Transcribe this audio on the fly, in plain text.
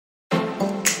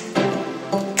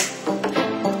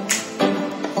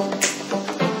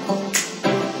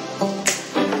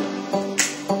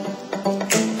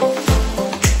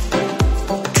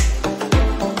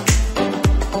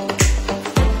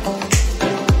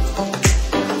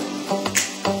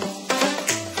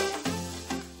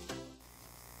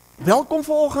Welkom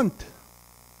vanoggend.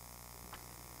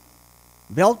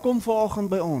 Welkom vanoggend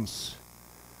by ons.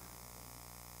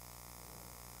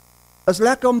 Is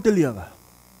lekker om te lewe.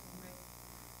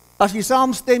 As jy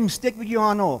saamstem, steek met jou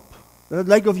hande op. Dat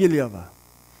lyk of jy lewe.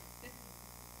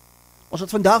 Ons het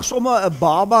vandag sommer 'n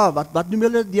baba, wat noem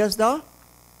hulle deesdae?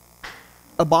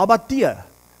 'n baba tee.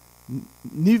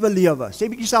 Nuwe lewe. Sê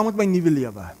bietjie saam met my, nuwe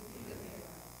lewe.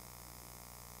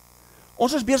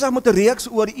 Ons is besig met 'n reeks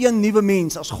oor een nuwe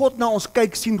mens. As God na ons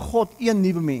kyk, sien God een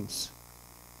nuwe mens.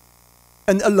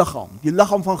 In 'n liggaam, die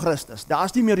liggaam van Christus.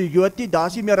 Daar's nie meer 'n Jood nie,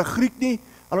 daar's nie meer 'n Griek nie.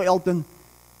 Hallo Elton.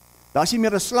 Daar's nie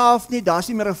meer 'n slaaf nie, daar's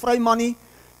nie meer 'n vryman nie.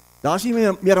 Daar's nie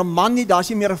meer 'n man nie, daar's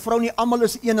nie meer 'n vrou nie. Almal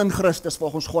is een in Christus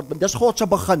volgens God. Dis God se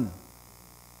begin.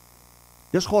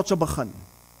 Dis God se begin.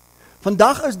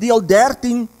 Vandag is deel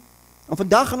 13 en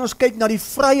vandag gaan ons kyk na die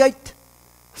vryheid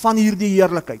van hierdie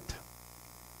heerlikheid.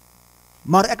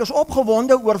 Maar ek is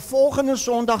opgewonde oor volgende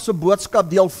Sondag se boodskap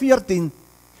deel 14,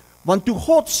 want toe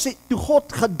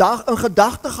God in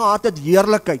gedagte gehad het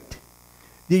heerlikheid.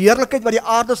 Die heerlikheid wat die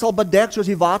aarde sal bedek soos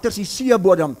die waters die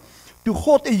seebodem. Toe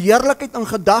God 'n heerlikheid in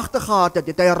gedagte gehad het,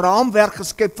 het hy 'n raamwerk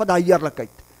geskep vir daai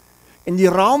heerlikheid. En die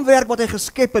raamwerk wat hy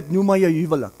geskep het, noem hy 'n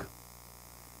huwelik.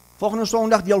 Volgende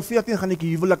Sondag deel 14 gaan ek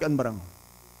die huwelik inbring.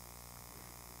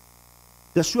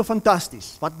 Dis so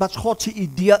fantasties. Wat was God se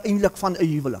idee eintlik van 'n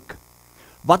huwelik?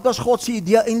 Wat was God se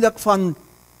idee eintlik van,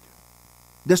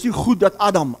 dis nie goed dat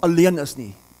Adam alleen is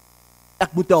nie.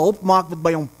 Ek moet 'n hulp maak wat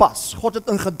by hom pas. God het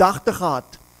in gedagte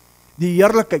gehad, die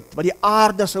heerlikheid wat die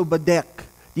aarde sou bedek,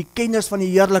 die kennis van die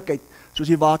heerlikheid, soos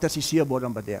die waters die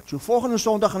seebodem bedek. So volgende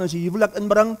Sondag gaan ons die huwelik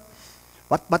inbring.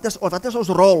 Wat is ons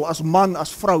rol as man,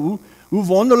 as vrou? Hoe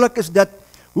wonderlik is dit?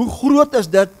 Hoe groot is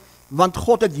dit? Want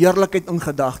God het heerlikheid in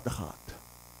gedagte gehad.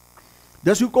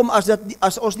 Dis hoekom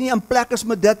as ons nie in plek is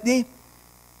met dit nie,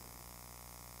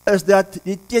 is dat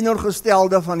die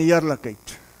teenoorgestelde van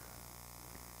heerlikheid.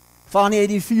 Fanny het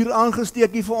die vuur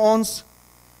aangesteek hier vir ons,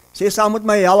 sê saam met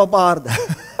my hel op aarde.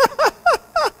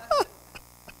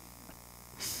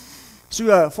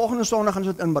 So, volgende Sondag gaan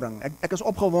ons dit inbring. Ek is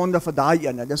opgewonde vir daai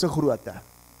ene, dis 'n groote.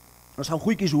 Ons gaan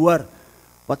goedjies hoor,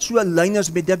 wat so in lyn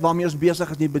is met dit waarmee ons besig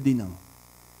is in die bediening.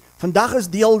 Vandag is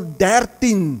deel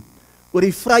 13, oor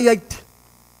die vryheid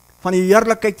van die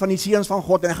heerlikheid van die seuns van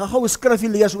God, en ek gaan gou 'n skrifgie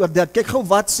lees oor dit. Kyk gou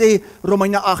wat sê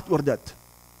Romeine 8 oor dit.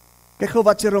 Kyk gou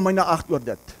wat sê Romeine 8 oor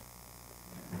dit.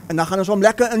 En dan gaan ons hom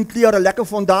lekker inkleer, 'n lekker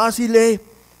fondasie lê,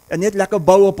 en net lekker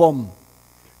bou op hom.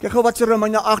 Kyk gou wat sê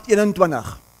Romeine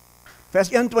 8:21. Vers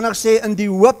 21 sê, in die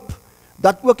hoop,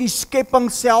 dat ook die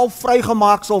skepping self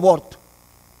vrygemaak sal word,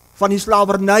 van die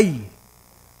slawerny,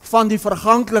 van die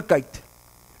verganklikheid,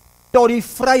 tot die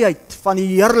vryheid van die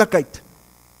heerlikheid,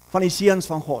 van die seuns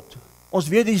van God. Ons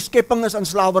weet die skepping is in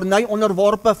slawerny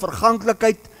onderworpe,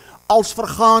 verganklikheid, als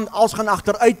vergaan, als gaan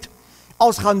agteruit,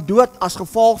 als gaan dood, as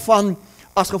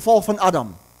gevolg van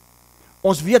Adam.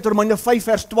 Ons weet Romeine 5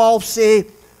 vers 12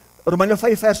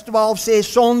 sê,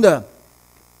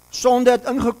 sonde het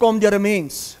ingekom deur 'n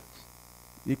mens.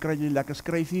 Hier kry jy lekker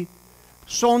skryfie.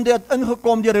 Sonde het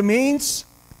ingekom deur 'n mens,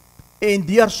 en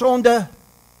deur sonde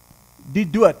die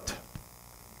dood.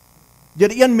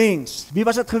 Deur een mens. Wie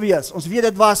was dit gewees? Ons weet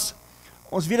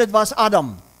dit was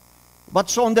Adam wat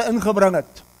sonde ingebring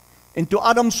het. En toe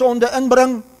Adam sonde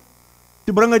inbring,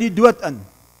 toe bring hy die dood in.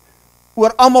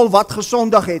 Oor almal wat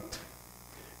gesondig het.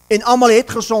 En almal het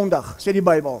gesondig, sê die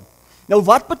Bybel. Nou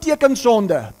wat beteken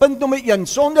sonde? Punt nommer 1.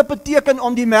 Sonde beteken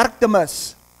om die merk te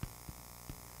mis.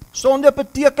 Sonde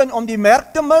beteken om die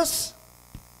merk te mis.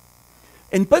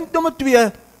 En punt nommer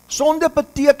 2. Sonde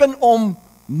beteken om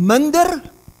minder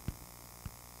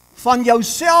van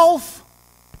jouself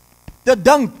te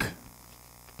dink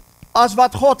as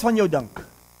wat God van jou dink.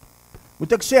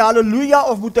 Moet ek sê halleluja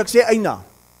of moet ek sê eina?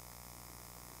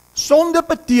 Sonde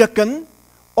beteken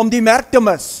om die merk te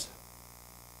mis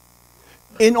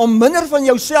en om minder van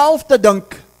jouself te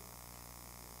dink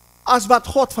as wat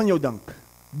God van jou dink.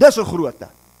 Dis 'n grootte.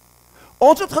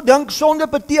 Ons het gedink sonde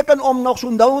beteken om nog so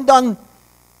nou en dan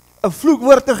 'n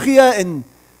vloekwoord te gee en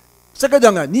sulke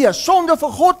dinge. Nee, sonde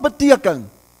vir God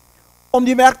beteken om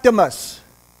die merk te mis.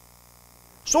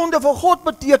 Sonde vir God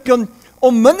beteken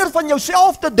om minder van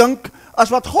jouself te dink as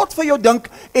wat God vir jou dink,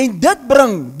 en dit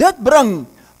bring,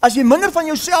 as jy minder van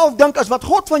jouself dink as wat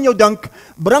God van jou dink,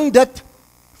 bring dit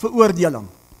veroordeling.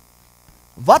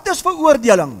 Wat is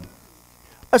veroordeling?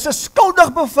 Is 'n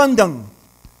skuldig bevinding.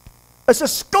 Is 'n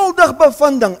skuldig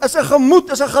bevinding, is 'n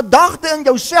gemoed, is 'n gedagte in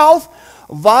jouself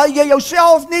waar jy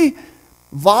jouself nie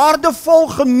waardevol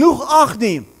genoeg ag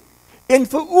nie. En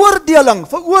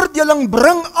veroordeling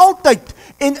bring altyd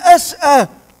en is 'n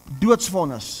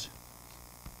doodsvonnis.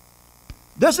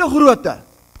 Dis 'n grootte.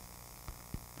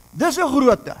 Dis 'n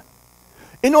grootte.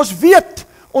 En ons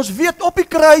weet op die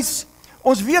kruis,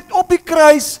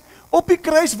 op die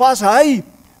kruis was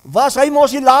hy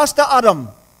mos die laaste Adam.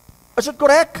 Is dit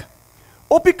korrek?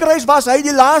 Op die kruis was hy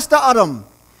die laaste Adam.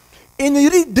 En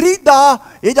hierdie 3 dae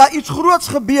het daar iets groots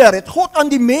gebeur. Het God aan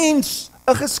die mens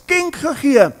 'n geskenk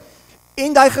gegee.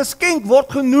 En daai geskenk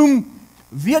word genoem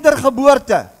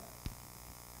wedergeboorte.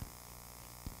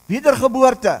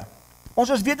 Wedergeboorte. Ons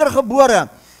is wedergebore.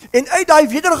 En uit daai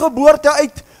wedergeboorte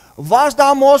uit was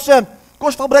daar mos 'n, kom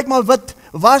ons gebruik maar wit,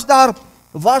 was daar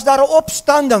 'n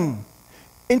opstanding.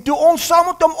 En toe ons saam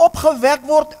met hom opgewek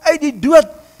word uit die dood,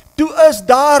 toe is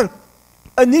daar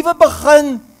 'n nuwe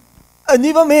begin, 'n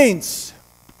nuwe mens.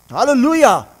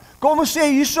 Halleluja. Kom ons sê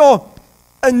hierso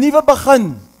 'n nuwe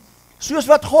begin. Soos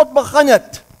wat God begin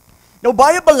het. Nou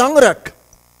baie belangrik.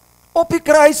 Op die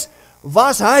kruis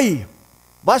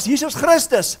was Jesus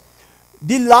Christus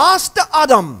die laaste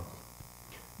Adam.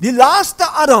 Die laaste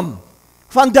Adam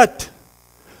van dit.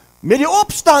 Met die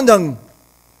opstanding,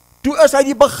 toe is hy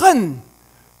die begin.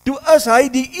 Toe is hy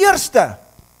die eerste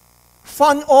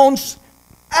van ons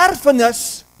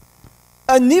erfenis,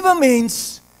 'n nuwe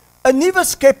mens, 'n nuwe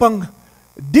skepping,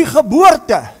 die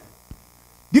geboorte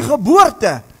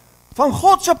van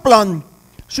God se plan,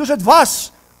 soos dit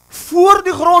was voor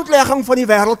die grondlegging van die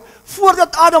wêreld,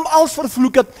 voordat Adam alles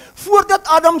vervloek het, voordat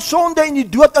Adam sonde en die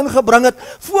dood ingebring het,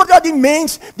 voordat die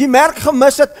mens die merk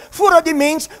gemis het, voordat die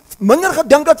mens minder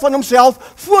gedink het van homself,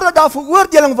 voordat daar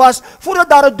veroordeling was, voordat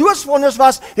daar 'n doodsvonnis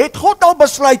was, het God al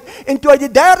besluit, en toe hy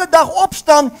die 3de dag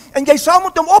opstaan, en jy saam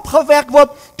met hom opgewek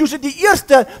word, toe is dit die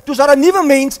eerste, toe is daar 'n nuwe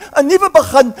mens, 'n nuwe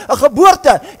begin, 'n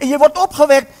geboorte, en jy word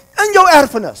opgewek in jou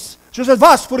erfenis, soos dit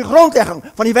was voor die grondlegging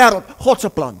van die wêreld, God se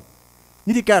plan.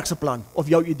 Nie die kerk se plan, of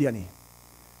jou idee nie.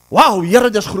 Wauw, Here,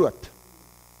 dis groot.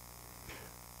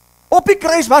 Op die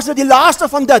kruis was dit die laaste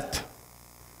van dit.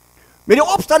 Met die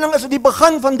opstanding is dit die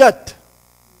begin van dit.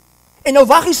 En nou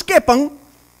wag die skepping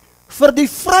vir die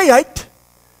vryheid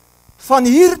van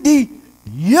hierdie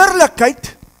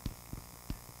heerlikheid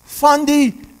van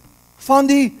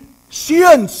die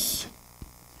seuns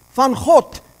van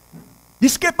God. Die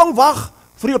skepping wag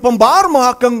vir die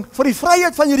openbaarmaking, vir die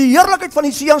vryheid van hierdie heerlikheid van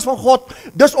die seuns van God,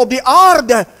 dus op die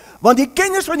aarde, want die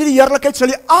kennis van hierdie heerlikheid sal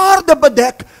die aarde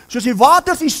bedek, soos die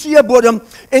waters die seebodem,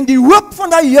 en die hoop van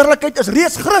die heerlikheid is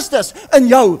reeds Christus in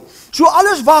jou. So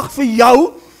alles wag vir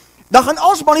jou, dan gaan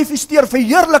alles manifesteer,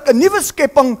 verheerlik, 'n nuwe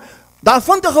skepping, daar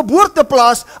vind 'n geboorte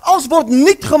plaas, alles word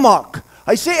nuut gemaak.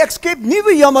 Hy sê, ek skep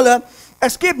nuwe hemele,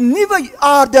 ek skep nuwe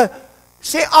aarde,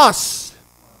 sê as,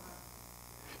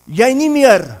 jy nie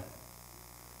meer,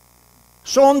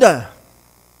 sonde,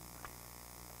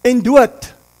 en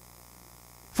dood,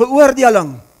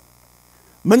 veroordeling,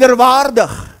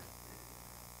 minderwaardig,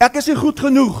 ek is nie goed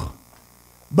genoeg,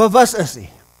 bewus is nie.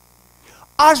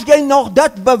 As jy nog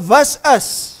dit bewus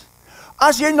is,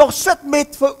 as jy nog sit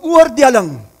met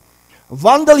veroordeling,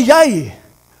 wandel jy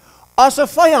as 'n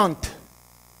vyand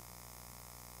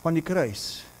van die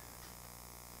kruis.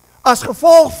 As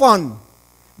gevolg van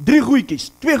 2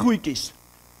 goedjies.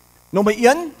 Nommer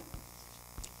 1,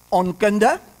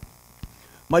 onkunde.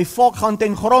 My volk gaan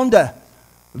ten gronde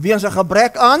weens 'n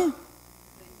gebrek aan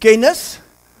kennis.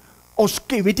 Ons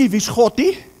weet nie wie's God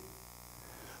nie.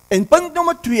 En punt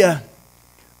nommer 2,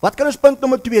 wat kan ons punt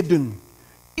nommer 2 doen?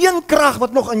 Een krag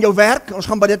wat nog in jou werk, ons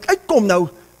gaan by dit uitkom nou,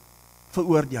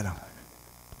 veroordeling.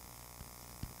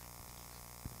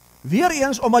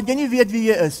 Weereens, omdat jy nie weet wie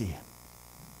jy is nie.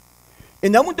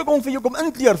 En nou moet ek vir jou kom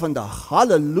inkleer vandag.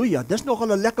 Halleluja, dis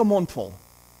nogal 'n lekker mond vol.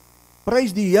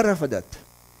 Prys die Here vir dit.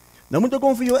 Nou moet ek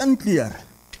vir jou inkleer.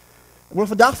 Ek wil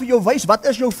vandag vir jou wys, wat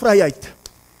is jou vryheid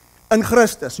in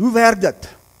Christus? Hoe werk dit?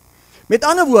 Met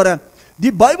ander woorde,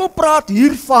 die Bybel praat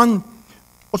hiervan,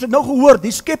 ons het nou gehoor,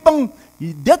 die skepping,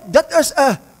 dit is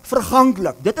 'n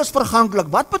verganklik. Dit is verganklik.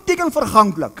 Wat beteken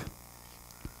verganklik?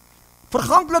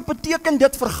 Verganklik beteken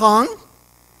dit vergaan,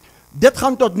 dit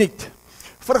gaan tot niet.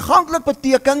 Verganklik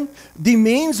beteken, die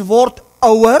mens word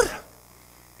ouer,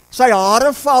 sy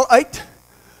hare val uit,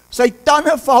 sy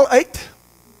tande val uit,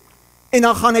 en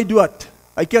dan gaan hy dood.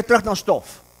 Hy keer terug na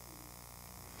stof.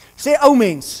 Sê ou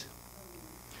mens.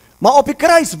 Maar op die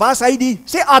kruis was hy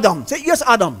sê Adam, sê eers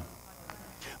Adam.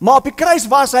 Maar op die kruis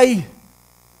was hy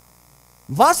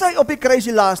op die kruis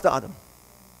die laaste Adam.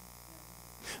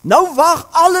 Nou wag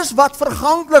alles wat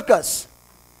verganklik is,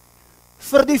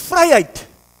 vir die vryheid,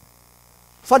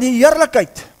 van die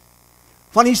heerlikheid,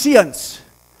 van die seuns.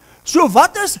 So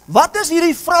wat is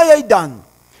hierdie vryheid dan?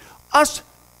 As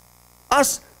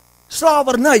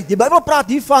slawerny, die Bybel praat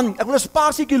hiervan, ek wil 'n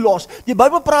spasiekie los, die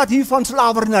Bybel praat hier van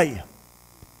slawerny.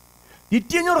 Die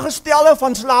teenoorgestelde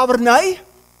van slawerny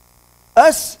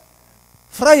is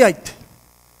vryheid.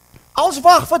 Als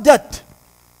wag vir dit.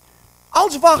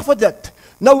 Als wag vir dit.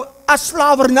 Nou, as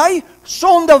slawerny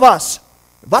sonde was,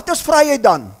 wat is vryheid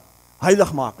dan?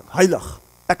 Heiligmaking, heilig.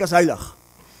 Ek is heilig.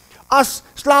 As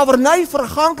slawerny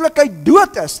verganklikheid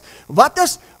dood is, wat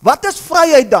is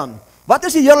vryheid dan? Wat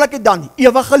is die heerlikheid dan?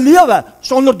 Ewige lewe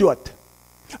sonder dood.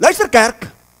 Luister kerk,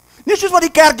 nie soos wat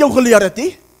die kerk jou geleer het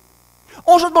nie.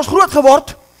 Ons het mos groot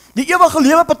geword. Die ewige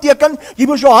lewe beteken jy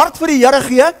moet jou hart vir die Here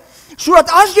gee,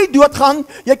 sodat as jy doodgaan,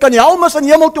 jy kan die hel mis en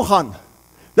hemel toe gaan.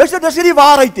 Luister, dis nie die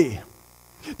waarheid nie.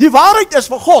 Die waarheid is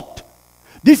vir God.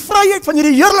 Die vryheid van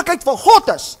hierdie heerlikheid van God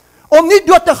is om nie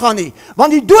dood te gaan nie,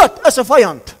 want die dood is 'n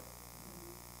vyand.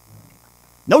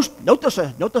 Nou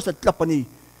het 'n klip in die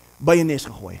byenes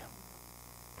gegooi.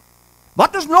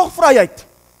 Wat is nog vryheid?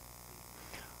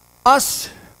 As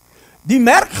die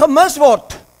merk gemis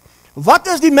word, wat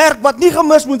is die merk wat nie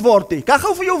gemis moet word nie? Kan ek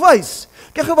gou vir jou wys?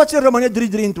 Kyk gou wat sê Romeine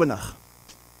 3:23.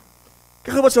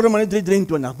 Kyk gou wat sê Romeine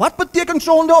 3:23. Wat beteken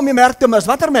sonde om die merk te mis?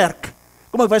 Watter merk?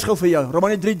 Kom ek wys gou vir jou.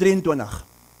 Romeine 3:23.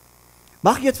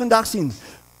 Mag jy dit vandag sien?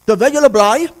 Terwyl jy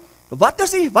blaai, wat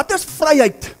is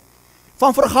vryheid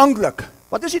van verganklik?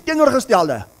 Wat is die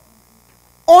teenoorgestelde?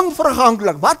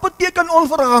 Onverganklik. Wat beteken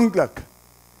onverganklik?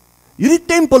 Hierdie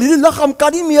tempel, hierdie liggaam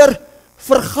kan nie meer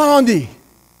vergaan nie.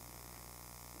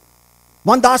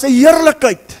 Want daar's 'n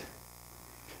heerlikheid.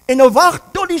 En nou wag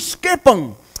tot die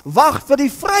skepping, wag vir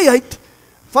die vryheid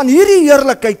van hierdie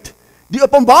heerlikheid, die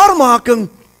openbaarmaking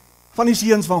van die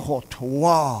seuns van God.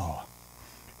 Wow.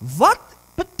 Wat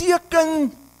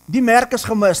beteken die merk is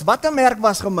gemis? Wat 'n merk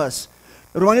was gemis?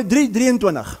 Romeine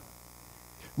 3:23.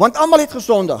 Want almal het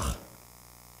gesondig.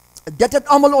 Dit het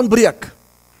almal ontbreek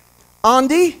aan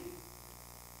die,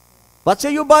 wat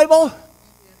sê jou Bybel?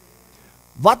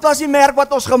 Wat was die merk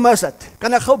wat ons gemis het?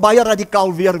 Kan ek gou baie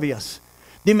radikaal weer wees?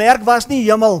 Die merk was nie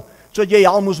hemel, so jy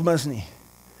hel moes mis nie.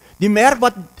 Die merk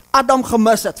wat Adam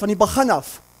gemis het, van die begin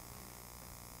af.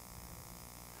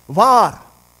 Waar?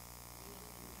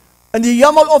 In die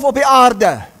hemel of op die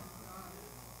aarde?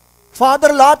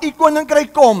 Vader, laat u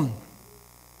koninkryk kom.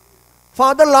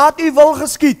 Vader, laat u wil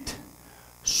geskied.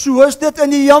 Soos dit in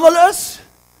die hemel is,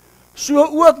 so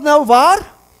ook nou waar?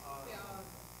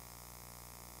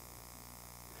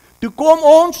 Toe kom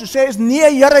ons, so sê ons, nee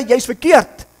Here, jy's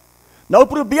verkeerd. Nou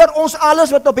probeer ons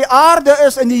alles wat op die aarde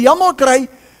is in die hemel kry,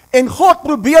 en God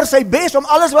probeer sy bes om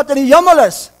alles wat in die hemel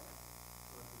is.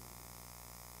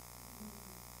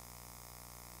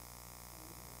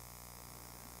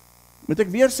 Moet ek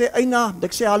weer sê, eina,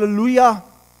 ek sê halleluja,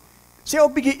 sê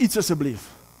ook bietjie iets asseblief.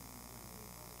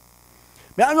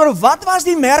 Met ander woorde, wat was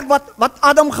die merk wat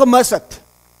Adam gemis het?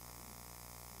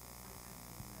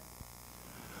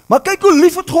 Maar kyk hoe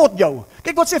lief het God jou.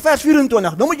 Kyk wat sê vers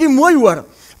 24, nou moet jy mooi hoor.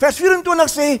 Vers 24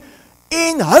 sê,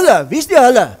 en hulle, wie is die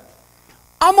hulle?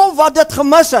 Almal wat dit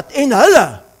gemis het, en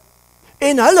hulle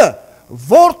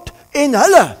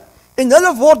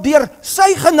word deur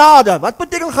sy genade. Wat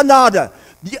beteken genade?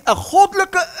 'n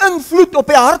goddelike invloed op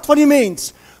die hart van die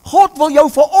mens. God wil jou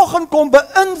vanoggend kom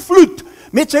beïnvloed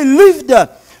met sy liefde,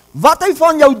 wat hy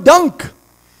van jou dink,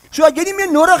 sodat jy nie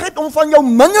meer nodig het om van jou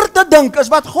minder te dink, is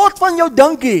wat God van jou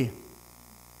dink nie.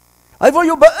 Hy wil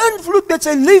jou beïnvloed met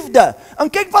sy liefde, en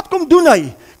kyk wat kom doen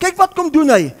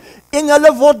hy, en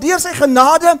hulle word deur sy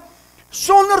genade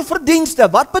sonder verdienste.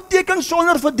 Wat beteken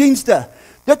sonder verdienste?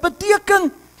 Dit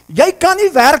beteken, jy kan nie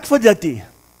werk vir dit nie.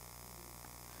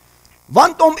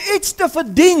 Want om iets te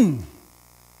verdien,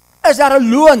 is daar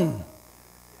 'n loon,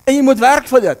 en jy moet werk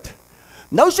vir dit.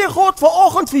 Nou sê God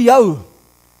vanoggend vir jou,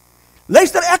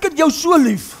 luister, ek het jou so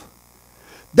lief,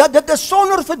 dat dit is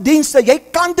sonder verdienste, jy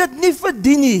kan dit nie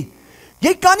verdien nie.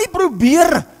 Jy kan nie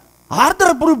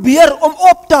harder probeer om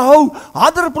op te hou,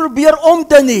 harder probeer om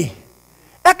te nie.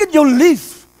 Ek het jou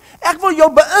lief, ek wil jou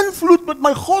beïnvloed met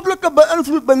my goddelike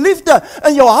beïnvloed, my liefde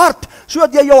in jou hart,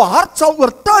 sodat jy jou hart sal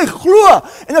oortuig, glo,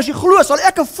 en as jy glo, sal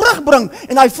ek 'n vrug bring,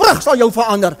 en daai vrug sal jou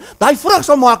verander, daai vrug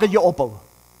sal maak dat jy ophou.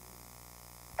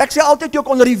 Ek sê altyd, toe ek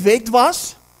onder die wet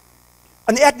was,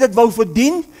 en ek dit wou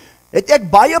verdien, het ek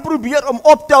baie probeer om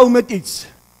op te hou met iets.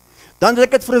 Dan het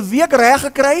ek het vir 'n week reg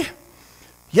gekry,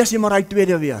 jy maar hy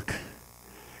tweede week.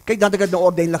 Kyk, dan het ek het nou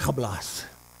ordentlik geblaas.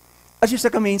 As jy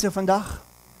sulke mense vandag,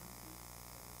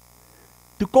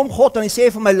 toe kom God en hy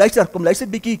sê vir my, luister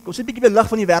bietjie, kom sit bietjie by lig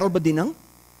van die wêreldbediening,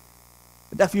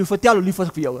 en ek vir jou vertel hoe lief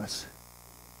ek vir jou is.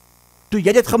 Toe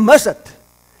jy dit gemis het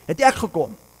ek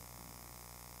gekom,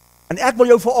 en ek wil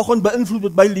jou vanoggend beïnvloed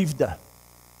met my liefde.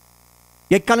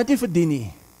 Jy kan dit nie verdien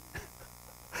nie.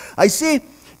 Hy sê,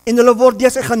 en hulle word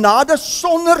deur sy genade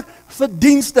sonder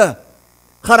verdienste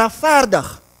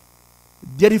geregverdig.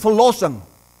 deur die verlossing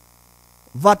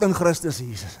wat in Christus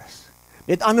Jesus is.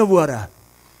 Met ander woorde,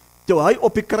 toe hy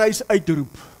op die kruis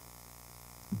uitroep,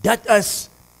 dit is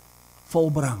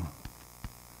volbring.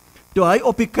 Toe hy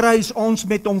op die kruis ons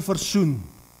met hom versoen,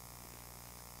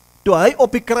 toe hy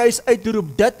op die kruis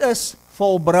uitroep, dit is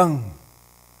volbring,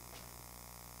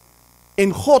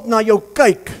 en God na jou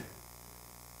kyk,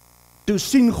 toe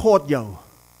sien God jou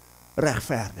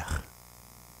regverdig.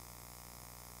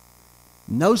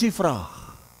 Nou is die vraag,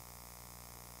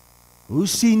 hoe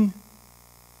sien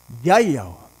jy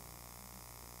jou?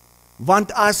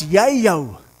 Want as jy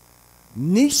jou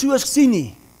nie soos sien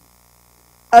nie,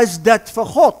 is dit vir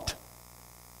God.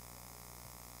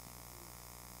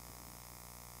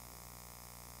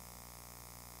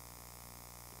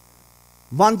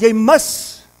 Want jy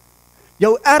mis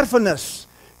jou erfenis,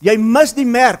 jy mis die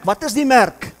merk. Wat is die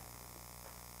merk?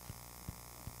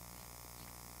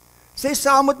 Sê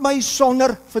saam met my,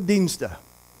 sonder verdienste.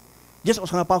 Jesus, ons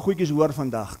gaan 'n paar goedjies hoor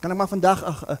vandag. Kan ek maar vandag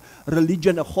 'n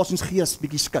religion, 'n godsdienstgees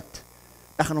bietjie skud?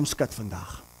 Ek gaan hom skud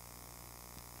vandag.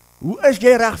 Hoe is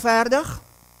jy regverdig?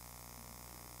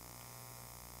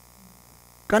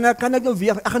 Kan ek nou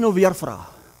weer, ek gaan nou weer vra.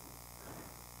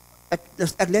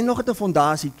 Ek lê nog 'n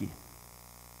fondasietjie.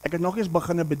 Ek het nog eens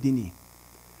begin bedien nie.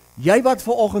 Jy wat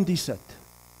vanoggend hier sit.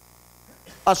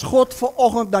 As God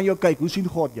vanoggend na jou kyk, hoe sien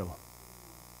God jou?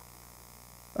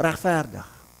 Regverdig.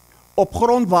 Op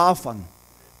grond waarvan?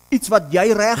 Iets wat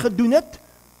jy reg gedoen het,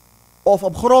 of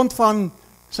op grond van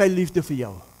sy liefde vir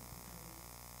jou?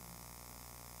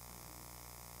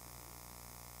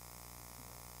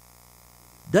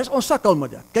 Dis ons sukkel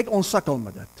met dit. Kyk, ons sukkel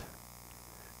met dit.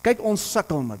 Kyk, ons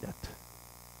sukkel met dit.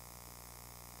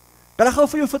 Kan ek gou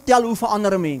vir jou vertel hoe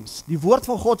verander 'n mens? Die woord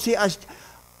van God sê, as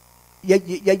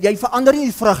jy verander nie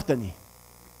die vrugte nie.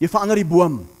 Jy verander die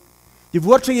boom. Die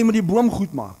woord sê, jy moet die boom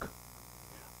goed maak.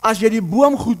 As jy die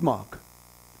boom goed maak,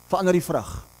 verander die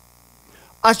vrug.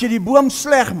 As jy die boom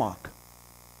sleg maak,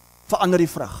 verander die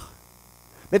vrug.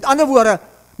 Met ander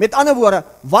woorde,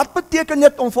 wat beteken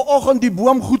dit om vanoggend die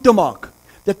boom goed te maak?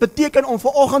 Dit beteken om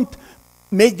vanoggend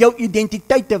met jou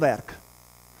identiteit te werk.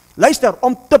 Luister,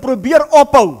 om te probeer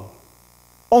ophou,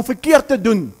 om verkeerd te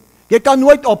doen, jy kan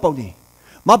nooit ophou nie.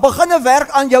 Maar begin werk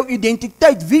aan jou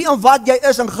identiteit, wie en wat jy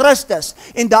is in Christus.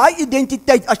 En daai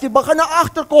identiteit, as jy begin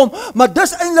agterkom, maar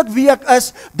dis eintlik wie ek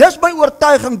is, dis my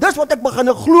oortuiging, dis wat ek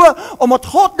begin glo, omdat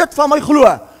God dit van my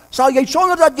glo, sal jy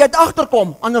sonder dat jy dit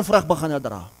agterkom, ander vrug begin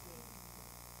dra.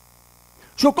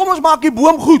 So kom ons maak die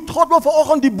boom goed. God wil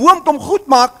vanoggend die boom kom goed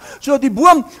maak, sodat die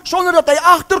boom, sonder dat hy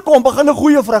agterkom, begin 'n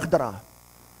goeie vrug dra.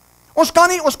 Ons kan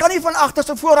nie van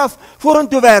agterste vooraf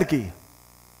vorentoe werk nie.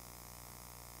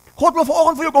 God wil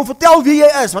vanoggend vir jou kom vertel wie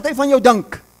jy is, wat hy van jou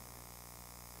dink.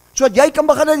 Sodat jy kan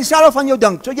begin dieselfde van jou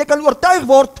dink, sodat jy kan oortuig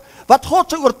word wat God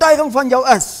se oortuiging van jou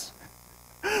is.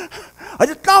 Hy het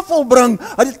dit klaar volbring,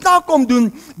 hy het dit klaar kom doen,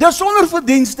 dis sonder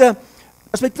verdienste.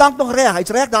 Is my klank nog reg? Hy's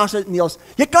reg daar sit Niels.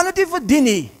 Jy kan dit nie verdien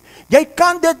nie. Jy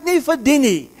kan dit nie verdien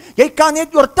nie. Jy kan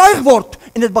net oortuig word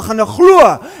en dit begin glo.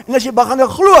 En as jy begin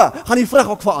glo, gaan die vrug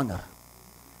ook verander.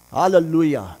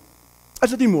 Halleluja. Is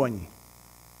dit nie mooi nie?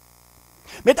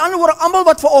 Met ander woorde, almal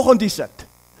wat vanoggend hier sit.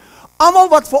 Almal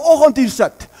wat vanoggend hier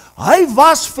sit. Hy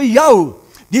was vir jou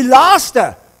die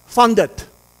laaste van dit.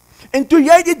 En toe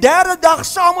jy die derde dag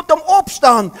saam met hom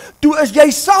opstaan, toe is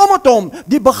jy saam met hom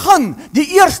die begin, die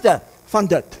eerste van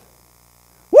dit.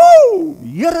 Woe!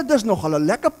 Here, dis nogal 'n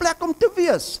lekker plek om te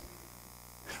wees.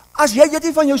 As jy dit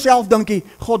nie van jouself dink nie,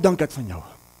 God dink dit van jou.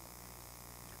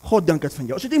 God dink dit van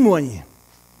jou. Is dit nie mooi nie?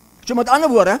 So met ander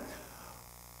woorde,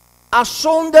 as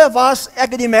sonde was,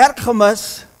 ek het die merk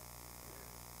gemis,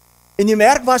 en die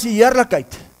merk was die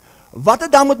heerlikheid. Wat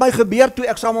het dan met my gebeur toe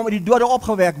ek saam met die dode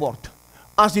opgewek word?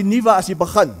 As die nuwe, as die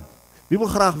begin. Wie wil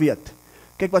graag weet?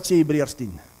 Kyk wat sê Hebreërs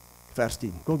 10, vers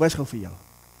 10. Kom, wys gou vir jou.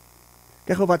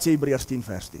 Kyk gou wat sê Hebreërs 10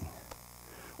 vers 10.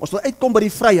 Ons wil uitkom by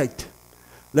die vryheid.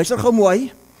 Luister gou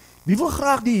mooi. Wie wil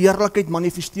graag die heerlikheid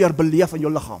manifesteer, beleef in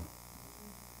jou liggaam?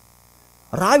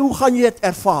 Raai, hoe gaan jy dit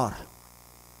ervaar?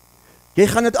 Jy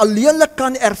gaan dit alleenlik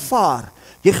kan ervaar.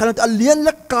 Jy gaan dit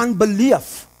alleenlik kan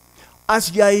beleef as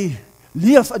jy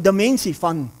leef 'n dimensie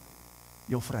van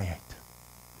jou vryheid.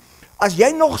 As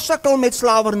jy nog sukkel met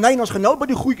slawerny, en ons gaan nou by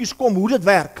die goedjies kom hoe dit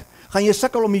werk, gaan jy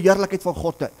sukkel om die heerlikheid van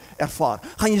God te ervaar.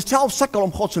 Gaan jy self sukkel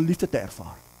om God se liefde te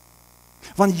ervaar.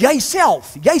 Want jy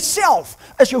self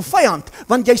is jou vyand,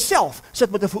 want jy self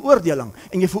sit met 'n veroordeling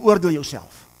en jy veroordeel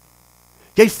jouself.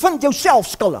 Jy vind jouself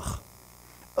skuldig.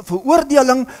 'n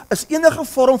Veroordeling is enige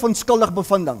vorm van skuldig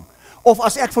bevinding. Of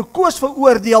as ek vir Koos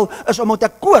veroordeel, is omdat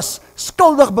ek Koos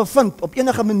skuldig bevind op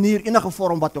enige manier, enige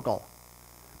vorm wat ook al.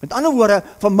 Met ander woorde,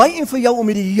 vir my en vir jou om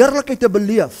hierdie heerlikheid te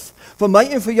beleef, vir my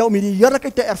en vir jou om hierdie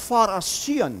heerlikheid te ervaar as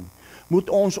seun, moet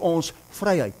ons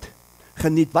vryheid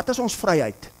geniet. Wat is ons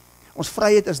vryheid? Ons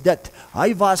vryheid is dit.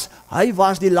 Hy was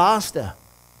die laaste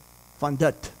van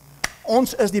dit.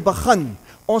 Ons is die begin.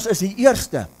 Ons is die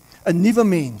eerste, 'n nuwe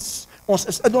mens. Ons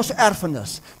is in ons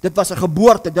erfenis. Dit was 'n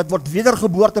geboorte, dit word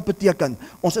wedergeboorte beteken.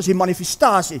 Ons is die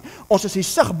manifestasie, ons is die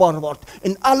sigbaar word,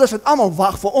 en alles en almal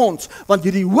wag vir ons, want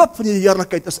hierdie hoop van die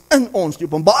heerlikheid is in ons, die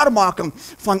openbaarmaking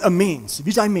van 'n mens.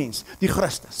 Wie is hy mens? Die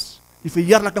Christus. Die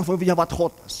verheerliking van wie wat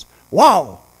God is.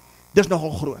 Wow! Dis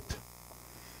nogal groot.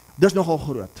 Dis nogal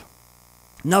groot.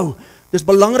 Nou, dis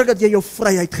belangrik dat jy jou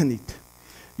vryheid geniet.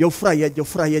 Jou vryheid, jou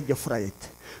vryheid, jou vryheid.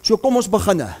 So kom ons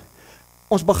beginne.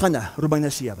 Ons beginne, Romeine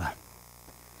 7.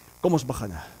 Kom ons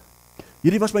beginne.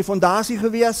 Hierdie was my fondasie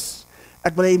gewees.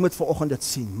 Ek wil hê jy moet vanoggend dit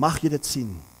sien. Mag jy dit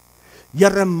sien?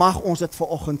 Here, mag ons dit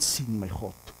vanoggend sien, my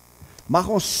God. Mag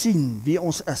ons sien wie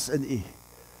ons is in U.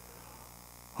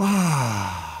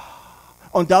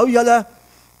 Onthou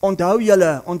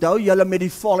julle met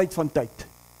die volheid van tyd.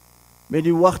 Met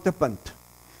die hoogtepunt.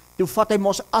 Toe vat hy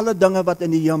mos alle dinge wat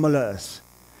in die hemele is.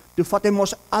 Toe vat hy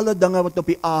mos alle dinge wat op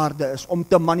die aarde is, om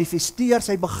te manifesteer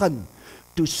sy begin.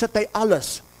 Toe sit hy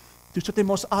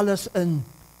mos alles in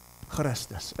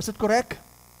Christus. Is dit korrek?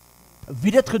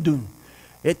 Wie dit gedoen?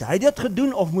 Het hy dit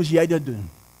gedoen of moes jy dit doen?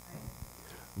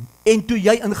 En toe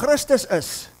jy in Christus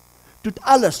is, toe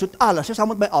alles, jy saam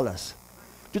met my alles,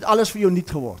 toe alles vir jou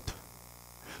nuut geword.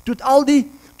 Toe al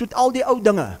die ou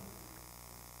dinge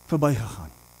verby gegaan.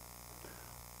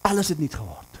 Alles het nuut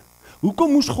geword.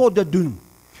 Hoekom moes God dit doen?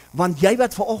 Want jy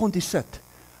wat vanoggend hier sit,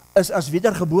 is as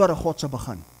wedergebore God se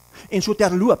begin. En so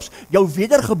terloops, jou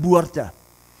wedergeboorte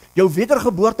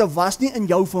was nie in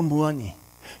jou vermoë nie.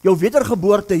 Jou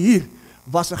wedergeboorte hier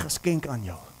was 'n geskenk aan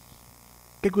jou.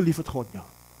 Kyk hoe lief het God jou.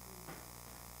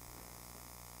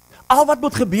 Al wat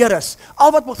moet gebeur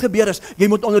is, jy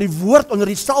moet onder die woord, onder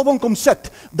die salwing kom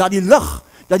sit, dat die lig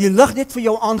net vir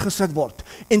jou aangesit word.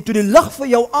 En toe die lig vir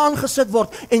jou aangesit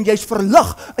word, en jy's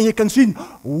verlig, en jy kan sien,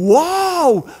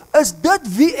 wow, is dit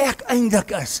wie ek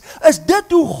eintlik is? Is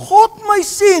dit hoe God my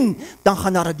sien? Dan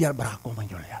gaan daar 'n deurbraak kom in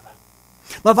jou lewe.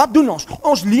 Maar wat doen ons?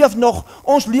 Ons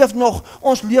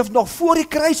leef nog voor die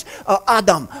kruis, ou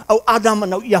Adam en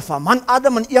nou Eva. Man,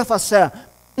 Adam en Eva sê,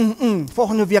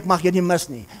 volgende week mag jy nie mis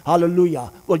nie.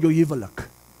 Halleluja, oor jou huwelik,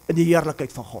 in die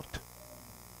heerlikheid van God.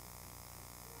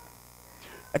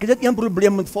 Ek het net een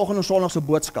probleem met volgende Sondag se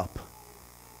boodskap.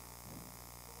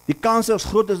 Die kans is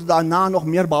groot dat daarna nog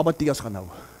meer babatees gaan hou.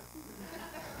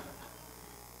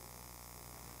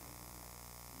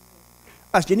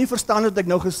 As jy nie verstaan wat ek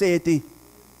nou gesê het,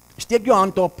 steek jou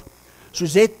hand op,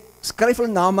 Suzette, skryf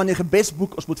hulle naam aan die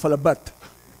gebedsboek, ons moet vir hulle bid.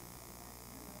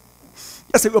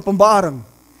 Dis 'n openbaring.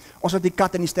 Ons het die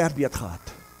kat in die sterbeet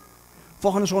gehad.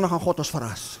 Volgende Sondag gaan God ons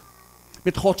verras,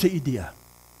 met God se idee.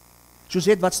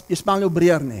 Suzette, wat, jy spel nou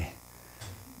breër nie.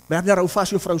 Werner, hou vas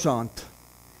jou vrou se hand.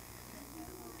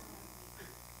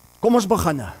 Kom ons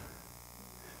beginne.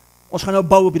 Ons gaan nou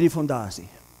bou op hierdie fondasie.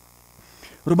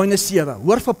 Romeine 7,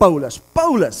 hoor vir Paulus.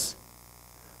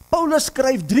 Paulus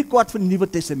skryf 3/4 van die Nuwe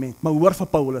Testament, maar hoor vir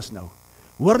Paulus nou.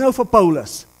 Hoor nou vir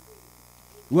Paulus.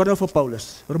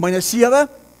 Romeine 7,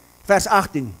 vers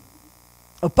 18.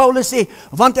 Paulus sê,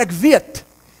 want ek weet,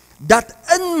 dat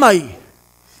in my,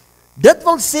 dit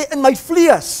wil sê in my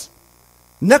vlees,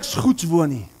 niks goeds woon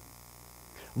nie.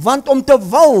 Want om te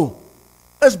wil,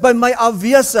 is by my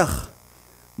afwesig,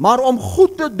 maar om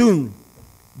goed te doen,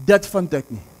 dit vind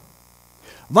ek nie.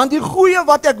 Want die goeie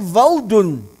wat ek wil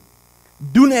doen,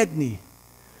 doen ek nie.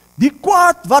 Die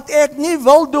kwaad wat ek nie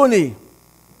wil doen nie,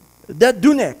 dit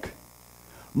doen ek.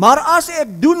 Maar as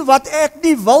ek doen wat ek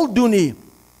nie wil doen nie,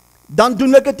 dan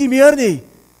doen ek dit nie meer nie.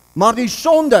 Maar die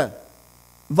sonde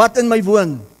wat in my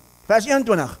woon, vers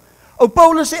 21.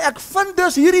 Paulus sê, ek vind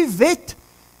dus hierdie wet,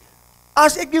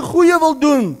 as ek die goeie wil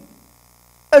doen,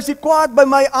 is die kwaad by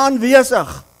my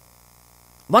aanwesig.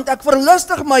 Want ek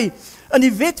verlustig my in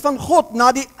die wet van God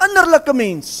na die innerlike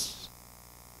mens.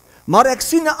 Maar ek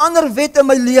sien 'n ander wet in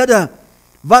my lede,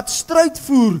 wat stryd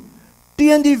voer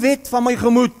teen die wet van my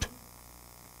gemoed,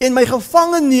 en my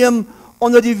gevangen neem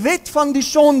onder die wet van die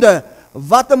sonde,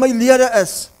 wat in my lede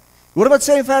is. Hoor wat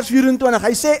sê in vers 24,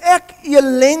 hy sê, ek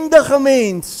elendige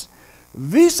mens,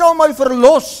 wie sal my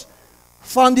verlos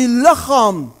van die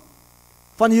liggaam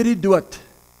van hierdie dood?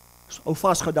 Hou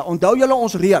vasgedaan, onthou julle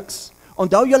ons reeks,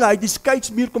 onthou julle, hy het die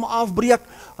skeidsmuur kom afbreek,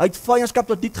 hy het vyandskap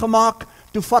tot niet gemaak,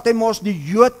 toe vat hy mos die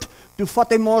Jood, toe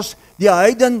vat hy mos die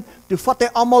heiden, toe vat hy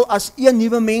almal as een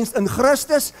nuwe mens in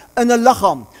Christus, in 'n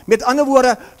liggaam. Met ander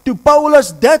woorde, toe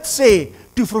Paulus dit sê,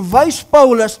 toe verwys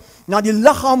Paulus na die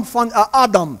liggaam van 'n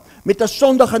Adam met 'n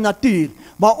sondige natuur,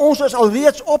 maar ons is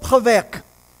alreeds opgewek,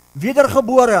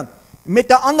 wedergebore met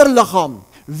 'n ander liggaam.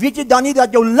 Weet jy dan nie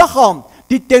dat jou liggaam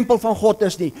die tempel van God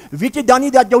is nie? Weet jy dan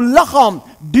nie dat jou liggaam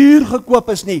duur gekoop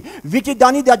is nie? Weet jy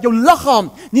dan nie dat jou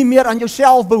liggaam nie meer aan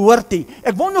jouself behoort nie?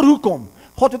 Ek wonder hoekom.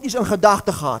 God het iets in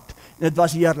gedagte gehad en dit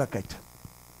was heerlikheid.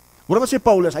 Hoor wat sê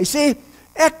Paulus? Hy sê,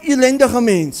 ek elendige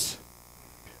mens,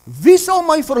 wie sal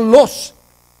my verlos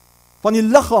van die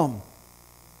liggaam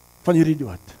van hierdie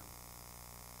dood?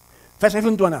 Vers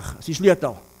 25 is die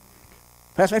sleutel.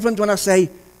 Vers 25 sê,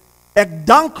 ek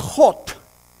dank God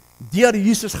deur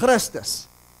Jesus Christus,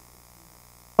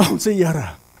 ons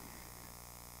Here.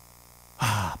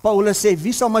 Paulus sê,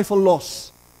 wie sal my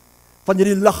verlos van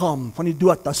hierdie liggaam van die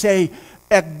dood? Dan sê hy,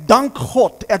 ek dank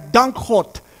God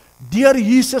deur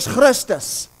Jesus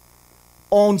Christus,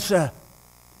 ons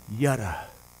Here.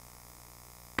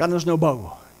 Kan ons nou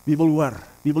bou? Wie wil hoor?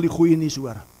 Wie wil die goeie nuus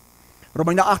hoor?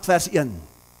 Romeine 8 vers 1.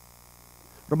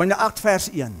 Romeine 8 vers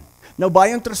 1. Nou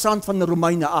baie interessant van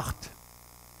Romeine 8.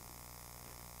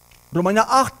 Romeine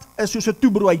 8 is soos 'n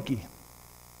toebroodjie.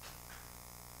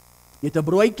 Jy het 'n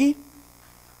broodjie,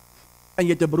 en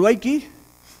jy het 'n broodjie,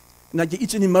 en dan het jy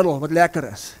iets in die middel wat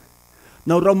lekker is.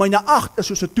 Nou Romeine 8 is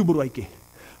soos 'n toebroodjie.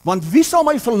 Want wie sal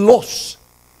my verlos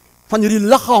van hierdie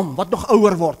liggaam wat nog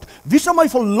ouer word? Wie sal my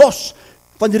verlos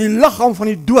van hierdie liggaam van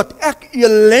die dood? Ek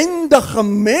elendige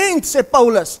mens, sê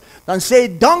Paulus. Dan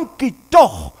sê dankie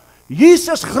tog,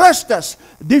 Jesus Christus,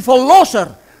 die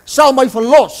verlosser, sal my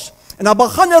verlos. En dan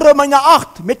begin Romeine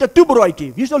 8 met 'n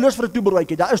toebroodjie. Wie is nou lus vir 'n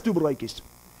toebroodjie? Daar is toebroodjies.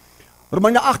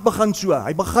 Romeine 8 begin so.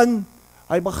 Hy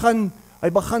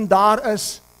begin, daar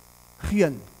is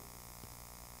geen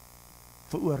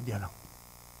veroordeling.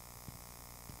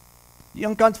 Die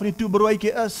een kant van die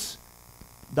toebroodjie is,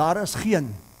 daar is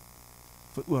geen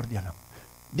veroordeling.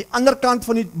 Die ander kant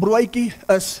van die broodjie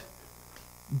is,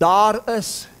 daar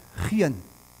is geen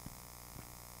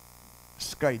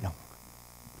skeiding.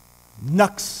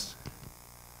 Niks.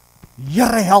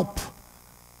 Here help.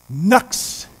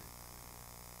 Niks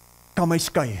kan my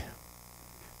skei.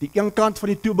 Die een kant van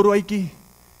die toebroodjie,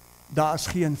 daar is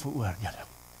geen veroordeling.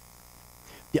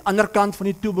 Die ander kant van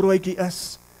die toebroodjie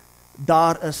is,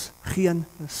 daar is geen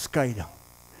skeiding.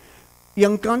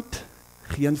 Een kant,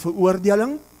 geen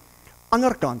veroordeling.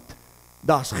 Ander kant,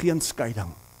 daar is geen skeiding.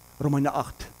 Romeine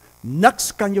 8.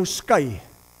 Niks kan jou skei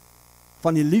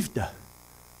van die liefde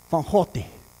van God nie.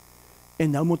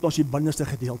 En nou moet ons die binneste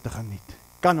gedeelte geniet.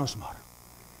 Kan ons maar.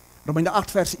 Romeine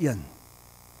 8 vers 1.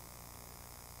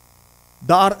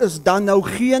 Daar is dan nou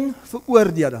geen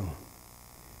veroordeling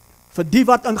vir die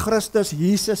wat in Christus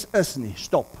Jesus is nie.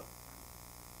 Stop.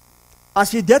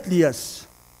 As jy dit lees,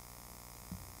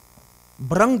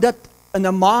 bring dit in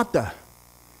 'n mate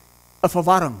 'n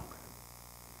verwarring.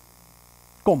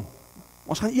 Kom,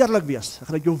 ons gaan eerlik wees. Dan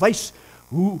gaan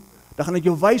ek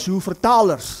jou wys hoe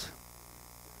vertalers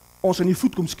ons in die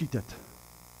voet kom skiet het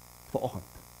vanoggend.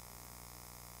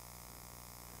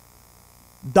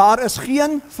 Daar is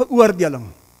geen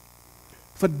veroordeling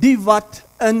vir die wat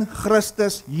in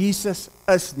Christus Jesus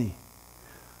is nie.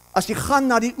 As jy gaan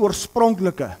na die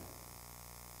oorspronklike,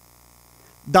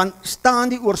 dan staan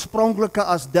die oorspronklike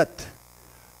as dit.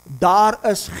 Daar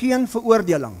is geen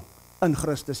veroordeling in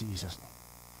Christus Jesus nie.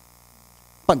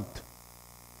 Punt.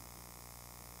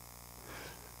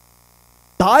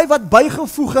 Daai wat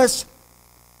bygevoeg is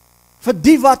vir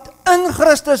die wat in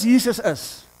Christus Jesus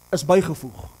is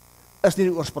bygevoeg. Is nie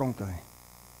die oorspronklike nie.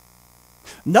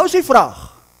 Nou is die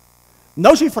vraag.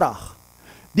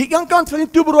 Die een kant van die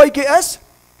toebroodjie is,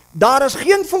 daar is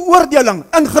geen veroordeling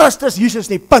in Christus Jesus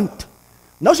nie, punt.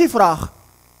 Nou is die vraag,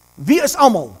 wie is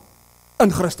almal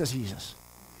in Christus Jesus?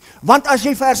 Want as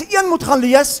jy vers 1 moet gaan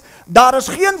lees, daar is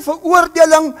geen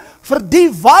veroordeling vir die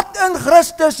wat in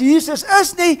Christus Jesus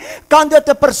is nie, kan dit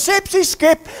 'n persepsie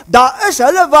skep, daar is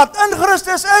hulle wat in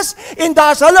Christus is, en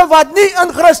daar is hulle wat nie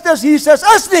in Christus Jesus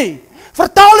is nie.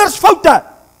 Vertalersfoute,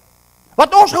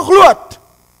 wat ons geglo het.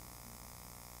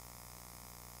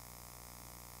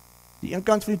 Die een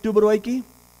kant van die toebroodjie,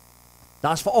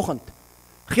 daar is vanoggend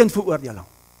geen veroordeling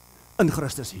in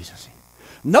Christus Jesus nie.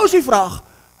 Nou is die vraag,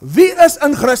 wie is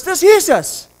in Christus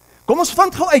Jesus? Kom ons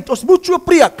vind gou uit, ons moet so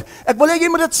preek. Ek wil hê jy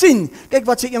moet dit sien. Kyk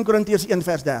wat sê 1 Korintiërs 1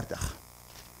 vers 30.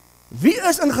 Wie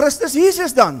is in Christus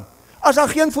Jesus dan? As daar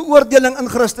geen veroordeling in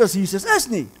Christus Jesus is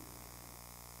nie.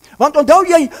 Want onthou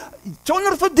jy,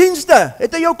 sonder verdienste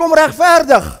het hy jou kom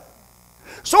regverdig.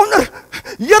 Sonder,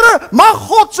 Here, mag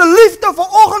God se liefde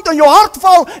vanoggend in jou hart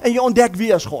val en jy ontdek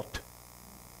wie is God.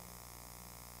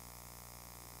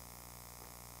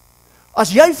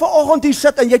 As jy vanoggend hier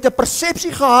sit en jy het 'n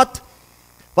persepsie gehad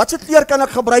Wat se kleur kan ek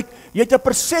gebruik? Jy het 'n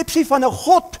persepsie van 'n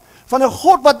God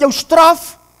wat jou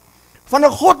straf, van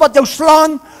 'n God wat jou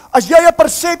slaan. As jy 'n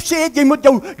persepsie het, jy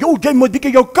moet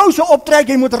bietjie jou kouse optrek,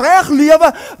 jy moet reg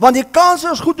lewe, want die kans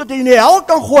is goed dat jy in die hel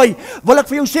kan gooi. Wil ek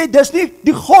vir jou sê, dis nie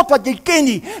die God wat jy ken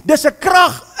nie. Dis 'n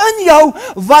krag in jou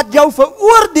wat jou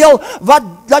veroordeel,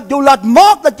 wat jou laat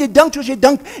maak dat jy dink soos jy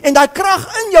dink, en daai krag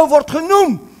in jou word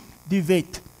genoem die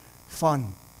wet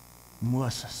van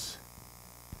Moses.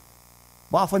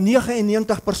 Waarvan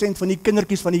 99% van die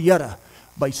kindertjies van die Here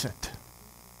bysit.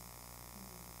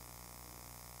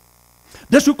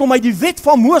 Dis hoekom hy die wet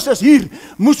van Moses hier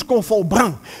moes kon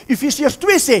volbring. Efesiërs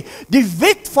 2 sê, die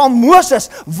wet van Moses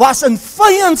was in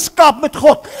vyandskap met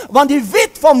God, want die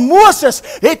wet van Moses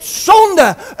het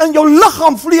sonde in jou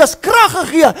liggaam vlees krag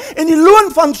gegee, en die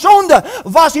loon van sonde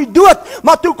was die dood,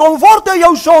 maar toe kom word hy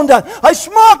jou sonde, hy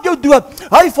smaak jou dood,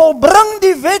 hy volbring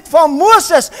die wet van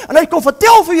Moses, en hy kon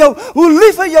vertel vir jou hoe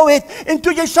lief hy jou het, en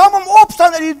toe jy saam hom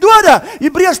opstaan uit die dode,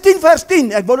 Hebreërs 10 vers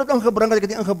 10, ek wou dit ingebring, ek het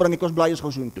nie ingebring, ek was bly is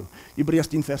gou so toe, Hebreërs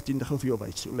 10 vers 10, gou vir jou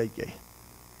wys, hoe lyk jy?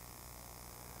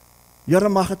 Here,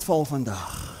 mag het val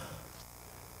vandag.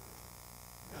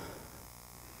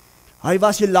 Hy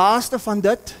was die laaste van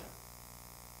dit,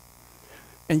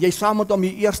 en jy saam met hom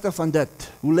die eerste van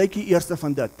dit. Hoe lyk die eerste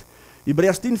van dit?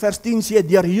 Hebreërs 10 vers 10 sê,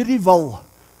 deur hierdie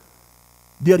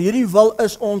wil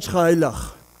is ons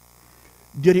geheilig,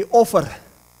 deur die offer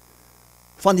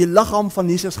van die liggaam van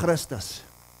Jesus Christus.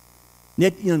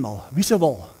 Net eenmaal, wie se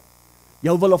wil?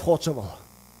 Jou wil of God se wil?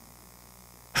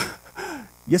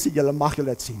 Julle mag julle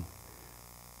dit sien.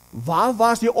 Waar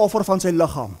was die offer van sy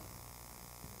liggaam?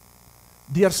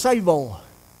 Deur sy wil.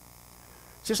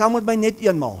 Sê saam met my net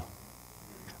eenmaal.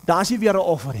 Daar is nie weer 'n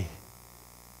offer nie.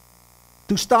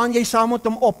 Toe staan jy saam met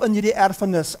hom op in hierdie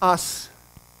erfenis as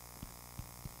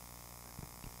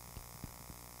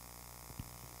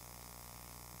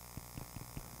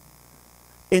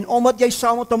en omdat jy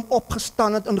saam met hom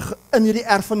opgestaan het in hierdie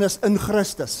erfenis in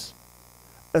Christus,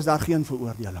 is daar geen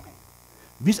veroordeling.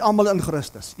 Wie is almal in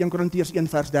Christus? 1 Korintiërs 1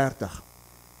 vers 30.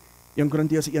 1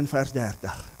 Korintiërs 1 vers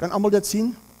 30. Kan almal dit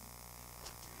sien?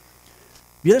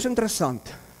 Weer is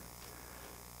interessant.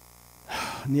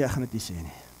 Nee, ek gaan dit nie sê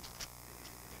nie.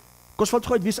 Kom ons vat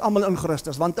gou uit wie is almal in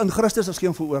Christus, want in Christus is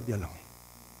geen veroordeling.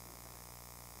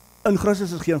 In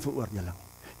Christus is geen veroordeling.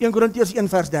 1 Korintiërs 1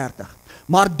 vers 30.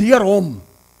 Maar deur hom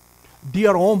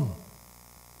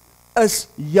is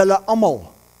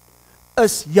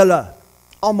julle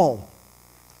almal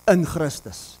in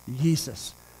Christus,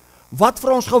 Jesus. Wat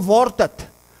vir ons geword het,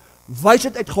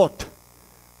 wysheid uit God,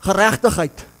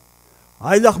 geregtigheid,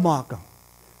 heiligmaking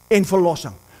en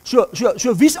verlossing.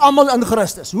 So wie's almal in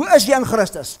Christus? Hoe is jy in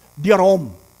Christus? Deur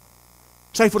hom,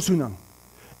 sy versoening.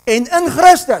 En in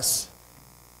Christus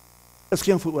is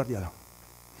geen veroordeling.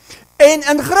 En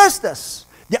in Christus,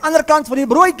 die ander kant van die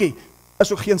broodjie,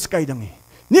 is ook geen skeiding nie.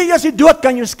 Nie eers die dood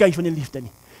kan jou skei van die liefde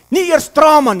nie. Nie eers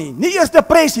trauma nie, nie eers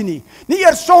depressie nie, nie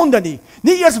eers sonde nie,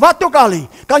 nie eers wat ook al nie,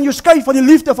 kan jou skei van die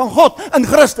liefde van God in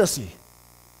Christus nie.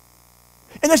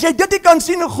 En as jy dit nie kan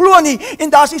sien en glo nie, en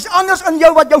daar's iets anders in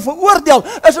jou wat jou veroordeel,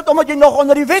 is dit omdat jy nog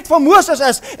onder die wet van Moses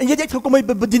is, en jy het uitgekom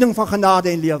uit bediening van genade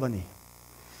en lewe nie.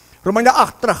 Romeine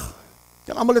 8, terug.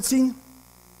 Kan almal dit sien?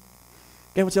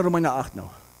 Kyk wat sê Romeine 8 nou.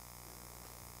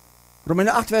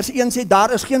 Romeine 8 vers 1 sê,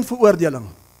 daar is geen veroordeling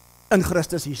in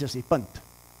Christus Jesus nie, punt.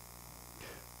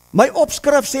 My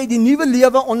opskrif sê die nuwe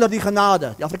lewe onder die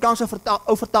genade. Die Afrikaanse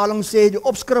ou vertaling sê die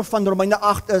opskrif van Romeine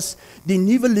 8 is die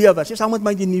nuwe lewe. Sê saam met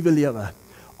my die nuwe lewe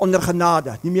onder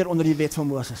genade, nie meer onder die wet van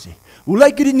Moses nie. Hoe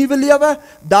lyk hierdie nuwe lewe?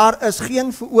 Daar is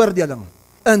geen veroordeling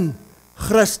in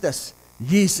Christus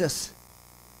Jesus.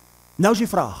 Nou is die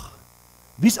vraag,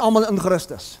 wie is almal in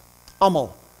Christus?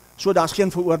 Almal. So daar's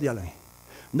geen veroordeling nie.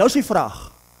 Nou is die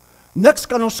vraag, niks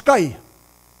kan ons skei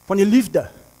van die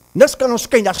liefde. Niks kan ons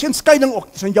skei, daar is geen scheiding ook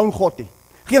tussen jou en God nie.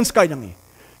 Geen scheiding nie.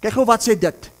 Kyk gou wat sê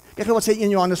dit. Kyk gou wat sê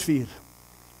 1 Johannes 4.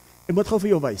 Ek moet gou vir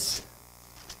jou wys.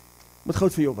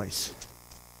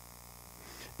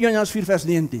 1 Johannes 4 vers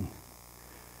 19.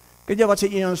 Kyk jy wat sê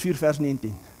 1 Johannes 4 vers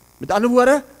 19. Met ander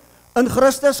woorde, in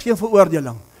Christus geen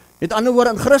veroordeling. Met ander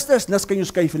woorde, in Christus, niks kan jou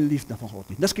skei van die liefde van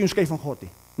God nie. Niks kan jou skei van God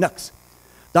nie. Niks.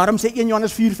 Daarom sê 1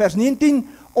 Johannes 4 vers 19,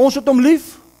 ons het hom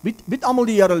lief. Wie het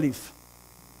almal die Here lief?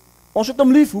 Ons het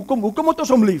hom lief. Hoekom het ons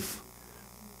hom lief?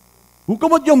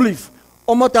 Hoekom het jy hom lief?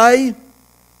 Omdat hy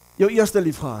jou eerste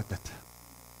lief gehad het.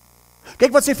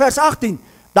 Kyk wat sê vers 18.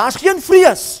 Daar's geen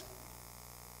vrees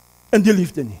in die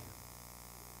liefde nie.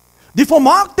 Die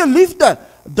volmaakte liefde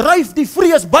dryf die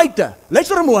vrees buite.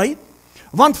 Luister mooi,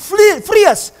 want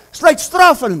vrees sluit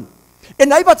straf in.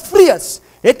 En hy wat vrees,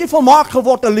 het nie volmaak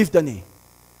geword in liefde nie.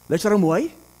 Luister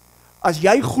mooi, As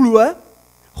jy glo,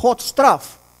 God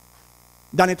straf,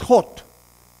 dan het God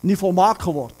nie volmaak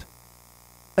geword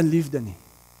in liefde nie.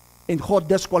 En God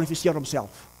diskwalifiseer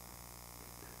homself.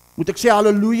 Moet ek sê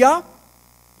halleluja,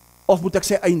 of moet ek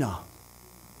sê eina?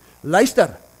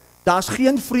 Luister, daar is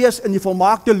geen vrees in die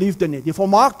volmaakte liefde nie. Die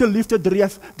volmaakte liefde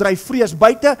dryf vrees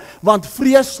buite, want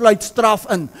vrees sluit straf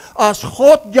in. As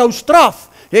God jou straf,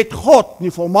 het God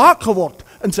nie volmaak geword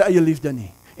in sy eie liefde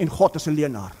nie. En God is 'n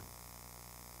leienaar.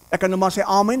 Ek kan nou maar sê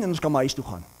amen en ons kan my huis toe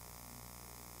gaan.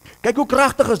 Kyk hoe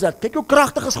kragtig is dit. Kyk hoe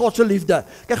kragtig is God se liefde.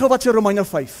 Kyk gou wat sê Romeine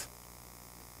 5.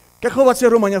 Kyk gou wat sê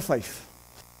Romeine 5.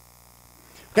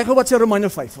 Kyk gou wat sê Romeine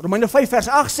 5. Romeine 5 vers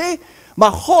 8 sê,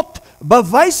 maar God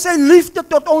bewys sy liefde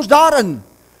tot ons daarin,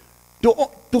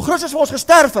 toe Christus vir ons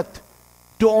gesterf het,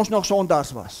 toe ons nog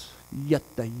sondaars was.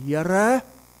 Jette Here,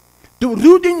 toe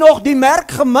Rudy nog die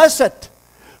merk gemis het,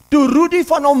 toe Rudy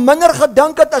van hom minder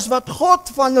gedink het as wat God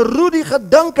van Rudy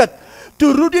gedink het,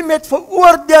 toe Rudy met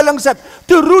veroordeling sit,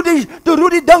 toe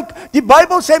Rudy dink, die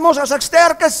Bybel sê ons as ek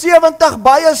sterk is 70,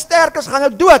 baie sterk is, gaan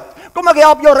ek dood. Kom ek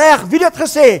help jou reg, wie het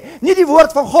gesê? Nie die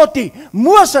woord van God nie.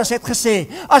 Moses het gesê,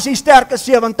 as jy sterk is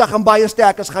 70 en baie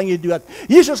sterk is, gaan jy dood.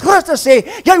 Jesus Christus sê,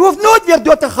 jy hoef nooit weer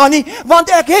dood te gaan nie, want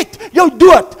ek het jou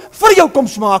dood vir jou kom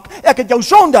smaak, ek het jou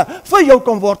sonde vir jou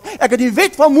kom word, ek het die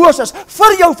wet van Moses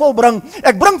vir jou volbring,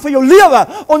 ek bring vir jou lewe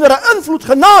onder 'n invloed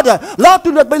genade, laat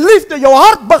toe dat by liefde jou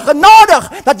hart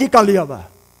begenadig, dat jy kan lewe.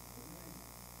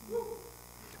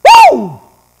 Woe!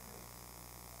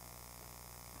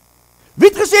 Wie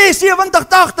het gesê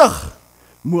 70-80?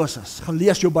 Moses,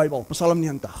 gelees jou Bybel, Psalm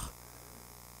 90.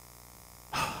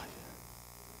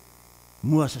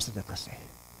 Moses het dit gesê.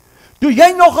 Toe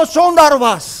jy nog 'n sondaar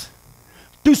was,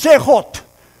 toe sê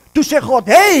God,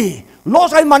 hey,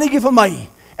 los hy mannetjie vir my.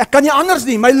 Ek kan nie anders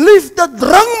nie, my liefde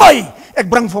dring my. Ek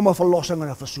bring vir hom 'n verlossing en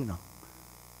 'n versoening.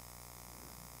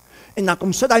 En dan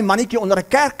kom sit hy mannetjie onder 'n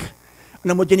kerk, en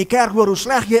dan moet jy in die kerk hoor hoe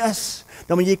sleg jy is,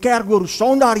 dan moet jy in die kerk hoor hoe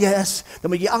sondaar jy is,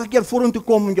 dan moet jy elke keer vorentoe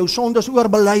kom en jou sondes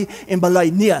oorbely en bely.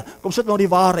 Nee, kom sit nou die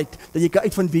waarheid, dat jy kan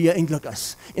uitvind wie jy eintlik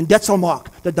is. En dit sal maak,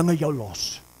 dat dinge jou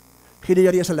los. Gee die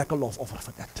Here eers 'n lekker lofoffer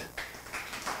vir dit.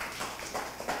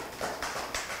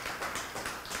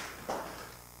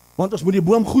 Want ons moet die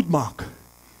boom goed maak,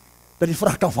 dat die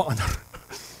vrug kan verander.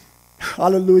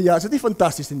 Halleluja, is dit nie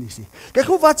fantasties nie? Kyk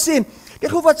hoe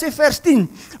wat sê vers 10,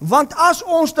 want as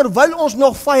ons terwyl ons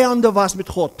nog vyande was met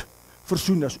God,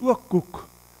 versoen is, ook koek.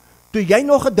 Toe jy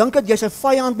nog gedink het, jy's 'n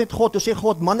vyand met God, toe sê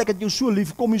God, man, ek het jou so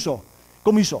lief, kom hierso,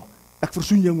 ek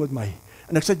versoen jou met my,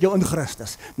 en ek sit jou in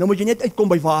Christus. Nou moet jy net uitkom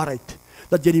by waarheid,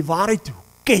 dat jy die waarheid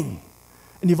ken,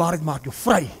 en die waarheid maak jou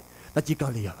vry, dat jy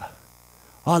kan lewe.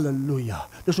 Halleluja,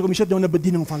 dis hoekom jy sit nou in 'n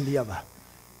bediening van lewe.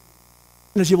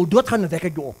 En as jy wil doodgaan, dan wek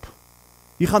ek jou op.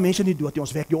 Hier gaan mense nie dood nie,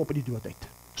 ons wek jou op in die dood uit.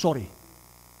 Sorry.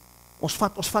 Ons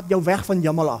vat jou weg van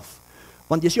hemel af,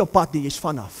 want jy is nie op pad nie, jy is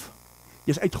vanaf.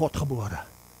 Jy is uit God gebore.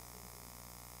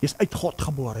 Jy is uit God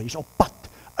gebore, jy is op pad,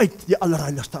 uit die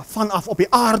allerheiligste, vanaf op die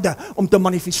aarde, om te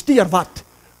manifesteer wat?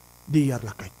 Die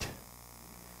heerlikheid.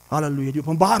 Halleluja, die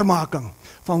openbaarmaking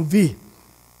van wie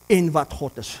en wat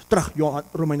God is. Terug,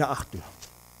 Romeine 8 toe.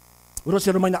 Hoor ons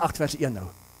sê Romeine 8 vers 1 nou.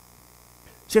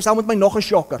 Sê saam met my nog 'n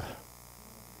shocker.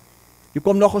 Hier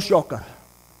kom nog 'n shocker.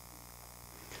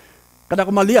 Kan ek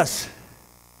hom maar lees?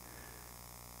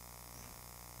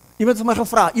 Iemand het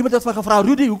my gevra,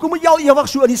 Rudy, hoekom moet jy al ewig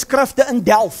so in die skrifte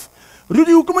indelf?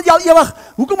 Rudy, hoekom moet jy al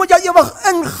ewig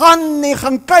ingaan en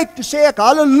gaan kyk? Toe sê ek,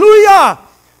 halleluja!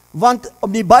 Want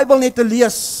om die Bybel net te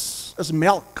lees is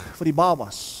melk vir die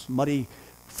babas, maar die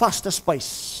vaste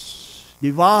spys,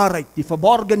 die waarheid, die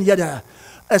verborgenhede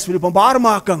is vir die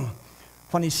openbaarmaking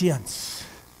van die seuns.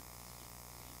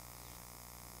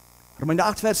 Romeine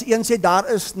 8 vers 1 sê, daar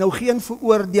is nou geen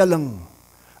veroordeling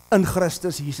in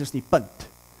Christus Jesus nie, punt.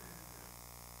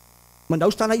 Maar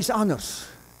nou staan daar iets anders.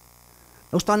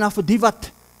 Nou staan daar vir die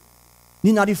wat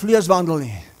nie na die vlees wandel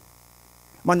nie,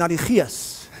 maar na die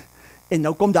gees. En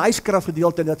nou kom die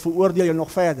skrifgedeelte en dit veroordeel jou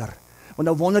nog verder. Want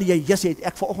nou wonder jy, het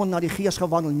ek vanoggend na die gees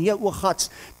gewandel? Nee, o gats,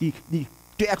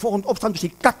 toe ek vanoggend opstaan, toe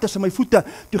die kat tussen my voete,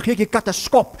 toe gee ek die kat 'n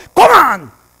skop. Kom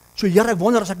aan! So Here, ek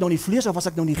wonder as ek nou in die vlees of was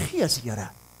ek nou in die gees, Here?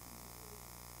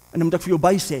 En dan moet ek vir jou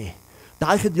by sê,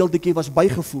 daai gedeeltetjie was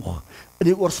bygevoeg in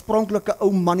die oorspronklike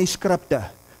ou manuskripte.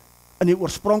 In die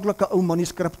oorspronklike ou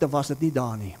manuskripte was dit nie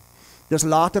daar nie. Dis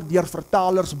later deur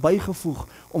vertalers bygevoeg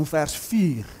om vers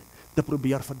 4 te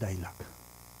probeer verduidelik.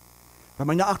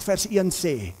 Romeine 8 vers 1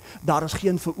 sê, daar is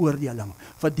geen veroordeling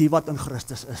vir die wat in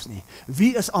Christus is nie.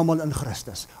 Wie is almal in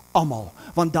Christus? Almal,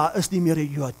 want daar is nie meer 'n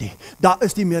Jood nie, daar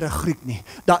is nie meer 'n Griek nie,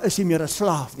 daar is nie meer 'n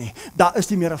slaaf nie, daar is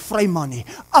nie meer 'n vryman nie.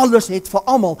 Alles het vir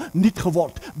almal nuut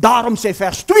geword. Daarom sê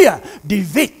vers 2, die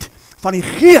wet van die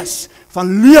gees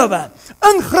van lewe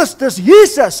in Christus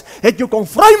Jesus het jou kom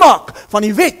vrymaak van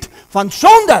die wet van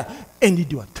sonde en die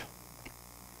dood.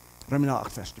 Romeine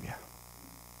 8 vers 2.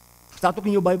 Staat ook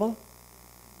in jou Bybel?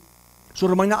 So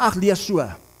Romeine 8 lees so,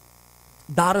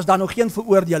 daar is dan nog geen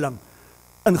veroordeling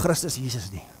in Christus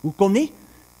Jesus nie. Hoekom nie?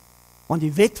 Want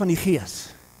die wet van die gees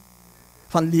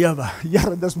van lewe,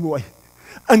 Here, dis mooi,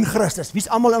 in Christus, wie is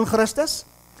almal in Christus?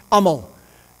 Almal,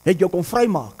 het jou kom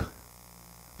vrymaak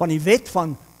van die wet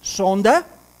van sonde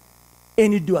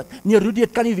en die dood. Nee, Rudy,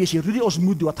 dit kan nie wees nie, Rudy, ons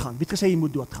moet doodgaan. Wie het gesê jy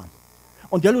moet doodgaan?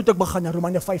 Onthou hoe het ek begin in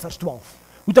Romeine 5 vers 12,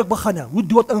 hoe het ek begin, hoe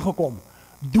dood ingekom?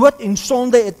 Dood en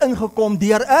sonde het ingekom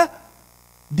deur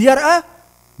 'n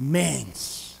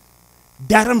mens.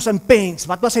 Derms en pens,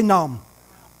 wat was sy naam?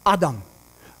 Adam.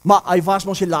 Maar hy was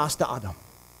mos die laaste Adam.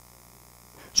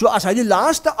 So as hy die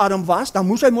laaste Adam was, dan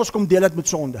moes hy mos kom deel het met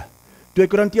sonde. 2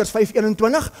 Korintiërs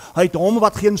 5:21, hy het hom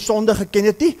wat geen sonde geken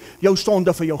het nie, jou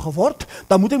sonde vir jou geword,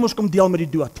 dan moet hy mos kom deel met die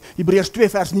dood. Hebreërs 2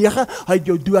 vers 9, hy het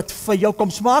jou dood vir jou kom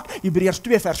smaak. Hebreërs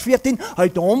 2 vers 14, hy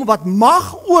het hom wat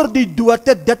mag oor die dood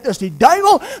het, dit is die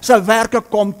duiwel, sy werke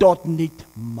kom tot niet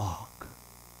maak.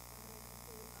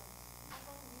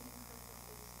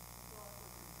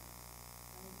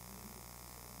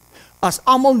 As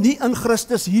almal nie in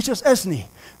Christus Jesus is nie,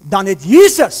 dan het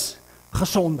Jesus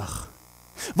gesondig.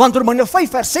 Want Romeine 5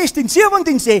 vers 16,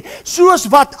 17 sê, soos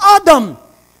wat Adam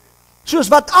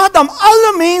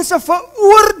alle mense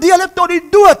veroordeel het tot die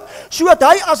dood, so het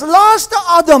hy as laaste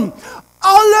Adam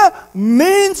alle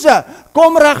mense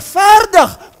kom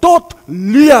regverdig tot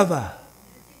lewe.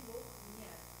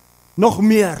 Nog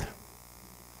meer.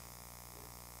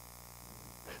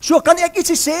 So kan ek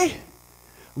ietsie sê,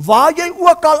 waar jy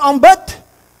ook al aanbid,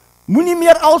 moenie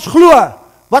meer als glo,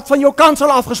 wat van jou kant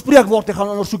sal afgespreek word, jy gaan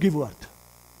ondersoek die woord.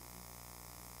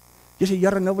 Jy sê,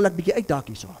 Here, nou wil ek bietjie uitdaak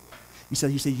hierso.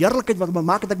 Jy sê, heerlikheid wat my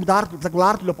maak, dat ek wil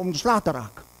hardloop om ontslae te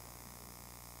raak.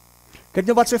 Kyk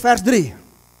nou wat sê vers 3.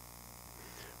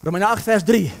 Romeine 8 vers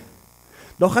 3.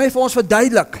 Nou gaan hy vir ons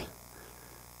verduidelik.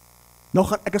 Nou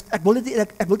gaan, ek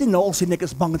wil nie nou al sê, ek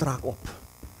is bang het raak op.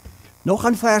 Nou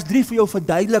gaan vers 3 vir jou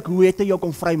verduidelik, hoe het hy jou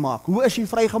kom vrymaak. Hoe is jy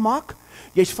vrygemaak?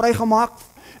 Jy is vrygemaak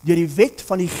deur die wet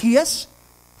van die gees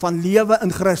van lewe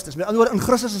in Christus. Met ander woorde, in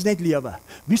Christus is net lewe.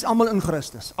 Wie is almal in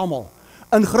Christus? Almal.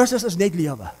 In Christus is net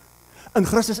lewe. In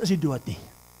Christus is die dood nie.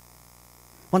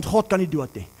 Want God kan nie dood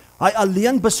nie. Hy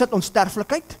alleen besit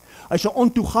onsterflikheid. Hy is 'n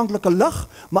ontoeganklike lig,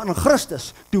 maar in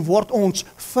Christus toe word ons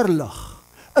verlig.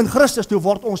 In Christus toe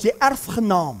word ons die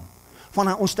erfgenaam van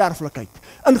hy onsterflikheid.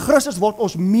 In Christus word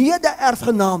ons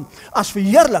mede-erfgenaam as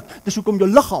verheerlik. Dis hoekom jou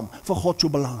liggaam vir God so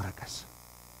belangrik is.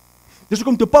 Dis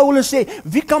hoekom toe Paulus sê,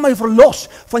 wie kan my verlos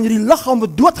van hierdie liggaam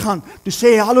wat doodgaan? Toe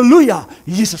sê hy, halleluja,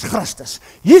 Jesus Christus.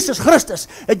 Jesus Christus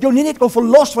het jou nie net kom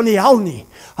verlos van die hel nie.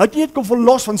 Hy het nie net kom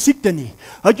verlos van siekte nie.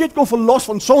 Hy het nie net kom verlos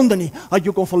van sonde nie. Hy het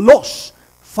jou kom verlos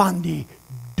van die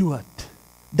dood.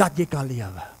 Dat jy kan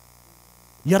lewe.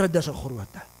 Here, dis 'n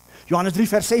groote. Johannes 3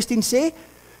 vers 16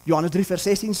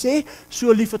 sê,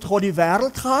 so lief het God die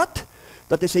wêreld gehad,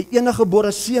 dat hy sy enige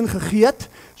gebore seun gegee het,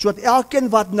 sodat elkeen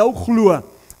wat nou glo,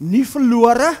 nie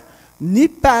verlore, nie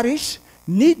perish,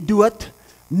 nie dood,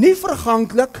 nie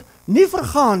verganklik, nie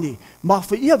vergaan nie, maar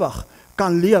vir ewig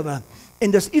kan lewe.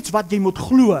 En dis iets wat jy moet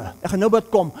glo. Ek gaan nou by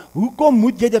dit kom. Hoekom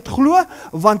moet jy dit glo?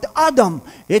 Want Adam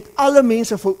het alle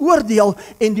mense veroordeel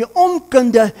en die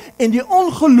onkunde en die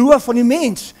ongeloof van die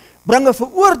mens bring 'n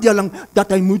veroordeling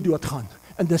dat hy moet doodgaan.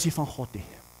 En dis nie van God nie.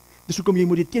 Dis hoekom jy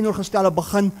moet die teenoorgestelde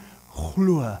begin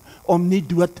glo, om nie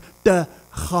dood te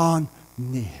gaan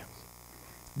nie.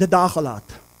 Dit daar gelaat.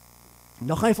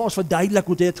 Nou gaan hy vir ons verduidelik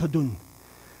hoe dit gedoen.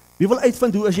 Wie wil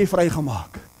uitvind hoe is jy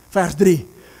vrygemaak? Vers 3.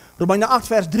 Romeine 8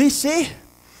 vers 3 sê,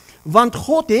 want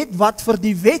God het wat vir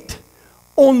die wet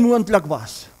onmoontlik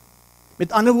was.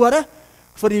 Met ander woorde,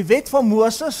 vir die wet van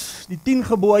Moses, die 10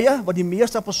 gebooie, wat die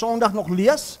meeste op 'n Sondag nog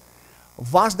lees,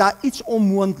 was daar iets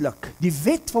onmoontlik. Die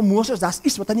wet van Moses, daar is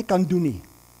iets wat hy nie kan doen nie.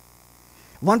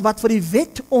 Want wat vir die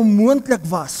wet onmoontlik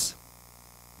was,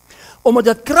 omdat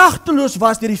dit kragteloos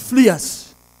was deur die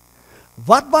vlees,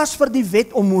 wat was vir die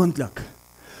wet onmoontlik?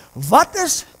 Wat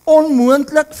is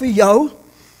onmoontlik vir jou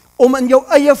om in jou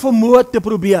eie vermoë te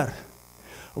probeer?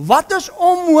 Wat is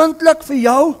onmoontlik vir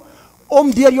jou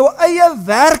om deur jou eie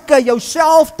werke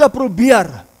jouself te probeer?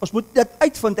 Ons moet dit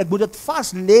uitvind, ek moet dit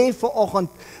vas lê vanoggend,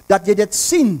 dat jy dit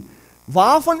sien.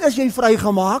 Waarvan is jy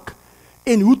vrygemaak?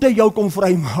 en hoe hy jou kom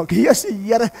vrymaak.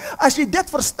 Here, as jy dit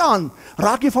verstaan,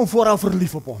 raak jy van vooraf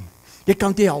verlief op hom. Jy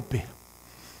kan dit help nie.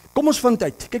 Kom ons vind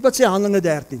uit. Kyk wat sê Handelinge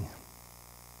 13.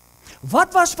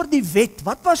 Wat was vir die wet?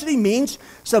 Wat was vir die mens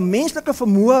se menslike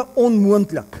vermoë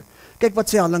onmoontlik? Kyk wat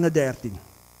sê Handelinge 13.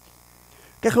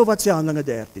 Kyk gou wat sê Handelinge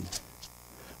 13.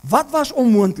 Wat was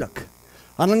onmoontlik?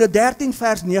 Handelinge 13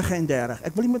 vers 39.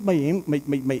 Ek wil nie met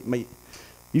my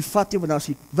hier vat jy want as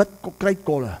jy wit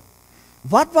kruitkolle.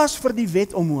 Wat was vir die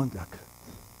wet onmoontlik?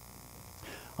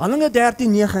 Handelinge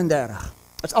 13 39.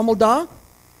 Is almal daar?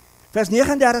 Vers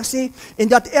 39 sê, en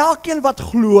dat elkeen wat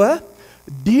glo,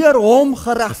 deur hom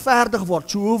geregverdig word.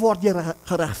 So hoe word jy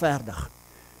geregverdig?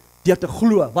 Deur te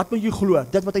glo. Wat moet jy glo?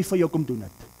 Dit wat hy vir jou kom doen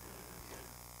het.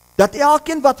 Dat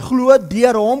elkeen wat glo,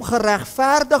 deur hom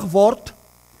geregverdig word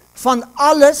van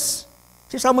alles,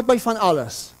 sê saam met my van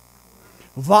alles,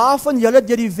 waarvan julle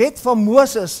deur die wet van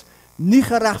Moses nie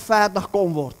geregverdig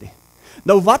kon word nie.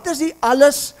 Nou wat is die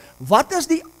alles? Wat is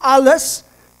die alles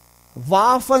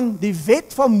waarvan die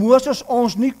wet van Moses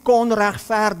ons nie kon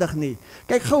regverdig nie?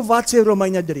 Kyk gou wat sê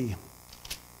Romeine 3.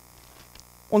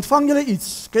 Ontvang julle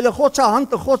iets? Kan julle God se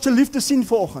hand en God se liefde sien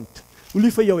vanoggend? Hoe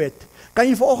lief hy jou het? Kan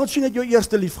jy vanoggend sien dat jy jou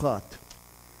eerste lief gehad?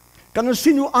 Kan ons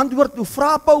sien hoe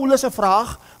vra Paulus 'n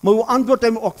vraag, maar hoe antwoord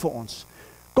hy ook vir ons?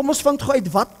 Kom ons vind gou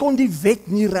uit, wat kon die wet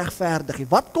nie regverdig nie?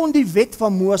 Wat kon die wet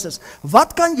van Moses?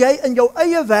 Wat kan jy in jou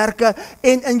eie werke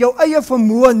en in jou eie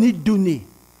vermoë nie doen nie?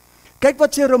 Kyk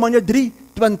wat sê Romeine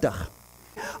 3:20.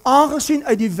 Aangesien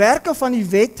uit die werke van die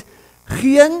wet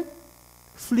geen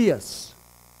vlees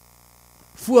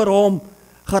voor hom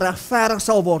geregverdig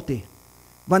sal word nie.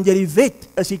 Want deur die wet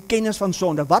is die kennis van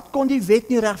sonde. Wat kon die wet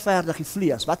nie regverdig? Die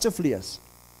vlees. Wat se vlees?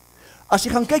 As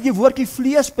jy gaan kyk, die woordjie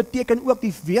vlees beteken ook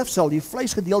die weefsel, die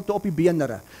vleisgedeelte op die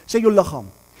beenderre. Sê jou liggaam.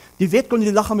 Die wet kon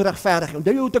die liggaam regverdig.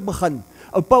 Onthou jy hoe ek begin?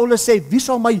 Ou Paulus sê, wie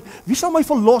sal my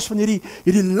verlos van hierdie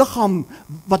liggaam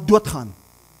wat doodgaan?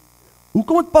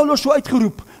 Hoekom het Paulus so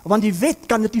uitgeroep? Want die wet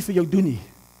kan dit nie vir jou doen nie.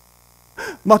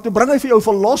 Maar toe bring hy vir jou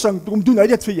verlossing, toe doen hy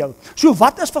dit vir jou. So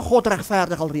wat is vir God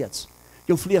regverdig alreeds?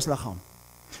 Jou vleesliggaam.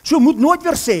 So moet nooit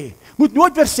weer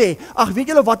sê, ag weet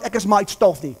julle wat, ek is maar uit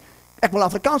stof nie. Ek wil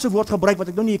Afrikaanse woord gebruik wat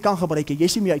ek nou nie kan gebruik nie. Jy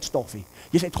is nie meer uit stof nie.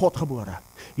 Jy is uit God gebore.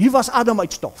 Hier was Adam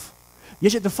uit stof. Jy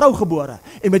is uit 'n vrou gebore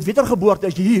en met wedergeboorte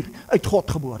is jy hier uit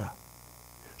God gebore.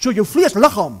 So jou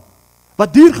vleesliggaam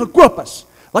wat duur gekoop is,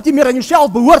 wat nie meer aan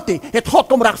jouself behoort nie, het God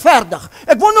kom regverdig.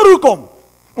 Ek wonder hoekom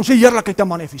om sy heerlikheid te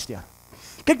manifesteer.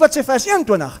 Kyk wat sê vers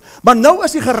 21. Maar nou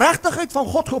is die geregtigheid van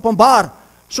God geopenbaar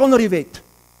sonder die wet.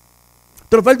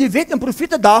 Terwyl die wet en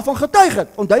profete daarvan getuig het.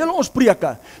 Onthou julle ons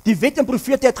preke. Die wet en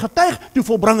profete het getuig, toe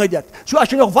volbring hy dit. So as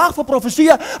jy nog wag vir profesie,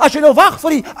 as jy nog wag vir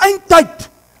die eindtyd,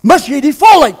 mis jy die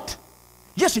volheid.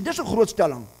 Jessie, dis 'n groot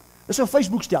stelling. Dis 'n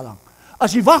Facebook stelling.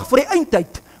 As jy wag vir die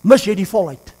eindtyd, mis jy die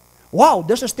volheid. Wow,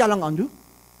 dis 'n stelling aan doen.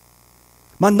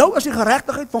 Maar nou is die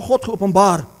geregtigheid van God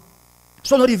geopenbaar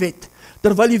sonder die wet,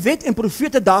 terwyl die wet en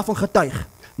profete daarvan getuig.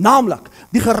 Naamlik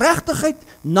die geregtigheid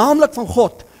naamlik van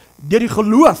God deur die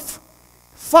geloof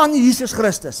van Jesus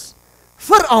Christus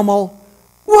vir almal,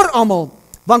 oor almal,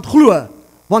 want glo,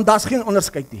 want daar's geen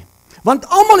onderskeid nie. Want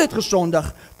almal het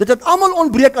gesondig, dit het almal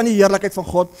ontbreek aan die heerlikheid van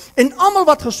God, en almal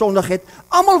wat gesondig het,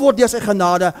 almal word deur sy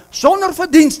genade sonder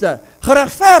verdienste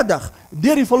geregverdig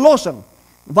deur die verlossing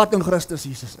wat in Christus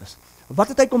Jesus is. Wat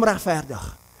het hy kom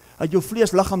regverdig? Hy het jou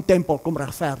vleesliggaam tempel kom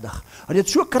regverdig. Hy het dit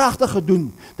so kragtig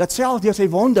gedoen dat selfs deur sy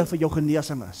wonde vir jou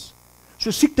genesing is.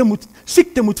 So siekte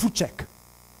moet voetsek.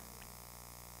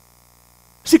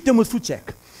 Siekte moet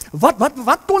voetsek.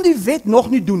 Wat kon die wet nog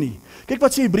nie doen nie? Kyk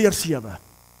wat sê Hebreërs 7.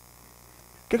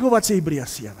 Kyk wat sê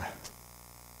Hebreërs 7.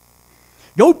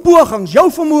 Jou pogings, jou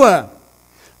vermoë,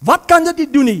 wat kan dit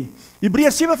nie doen nie?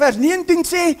 Hebreërs 7 vers 19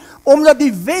 sê, omdat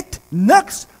die wet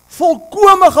niks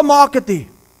volkome gemaak het nie.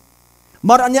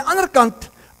 Maar aan die ander kant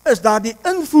is daar die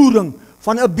invoering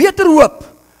van 'n beter hoop,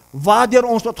 waardeur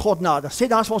ons tot God nader. Sê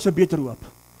daar's vir ons 'n beter hoop.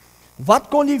 Wat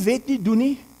kon die wet nie doen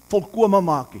nie? Volkome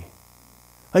maak nie.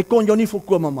 Hy kon jou nie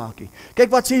volkome maak nie. Kyk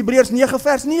wat sê Hebreërs 9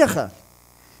 vers 9.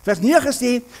 Vers 9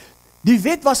 sê, die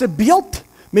wet was 'n beeld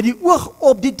met die oog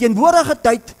op die teenwoordige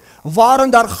tyd, waarin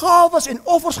daar gawes en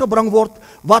offers gebring word,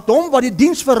 wat die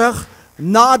diens verrig,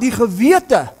 na die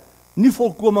gewete nie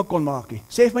volkome kon maak nie.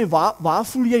 Sê vir my, waar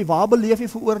voel jy, waar beleef jy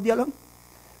veroordeling?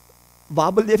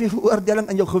 Waar beleef jy veroordeling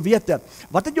in jou gewete?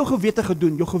 Wat het jou gewete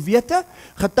gedoen? Jou gewete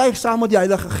getuig saam met die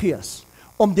Heilige Gees,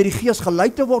 om deur die Gees gelei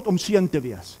te word om seun te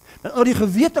wees. En die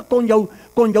gewete kon jou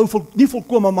nie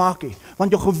volkome maak nie,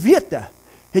 want jou gewete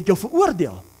het jou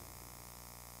veroordeel.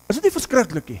 Is dit nie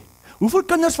verskriklik nie? Hoeveel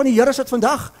kinders van die Here sit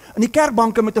vandag in die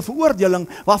kerkbanke met 'n veroordeling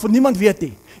waarvan niemand weet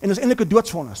nie, en is eintlik 'n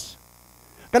doodsvonnis.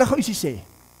 Kan ek gou ietsie sê?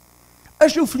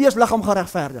 Is jou vleesliggaam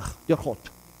geregverdig deur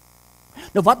God?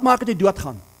 Nou wat maak dit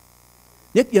doodgaan?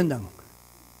 Net een ding.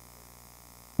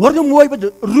 Hoor nou mooi wat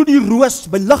Rudy Roos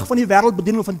by lig van die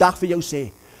wêreldbediening vandag vir jou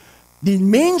sê. Die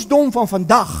mensdom van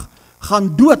vandag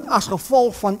gaan dood as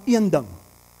gevolg van een ding.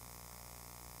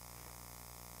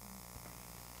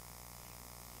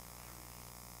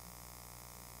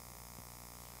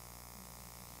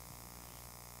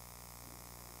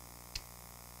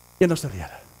 Enigste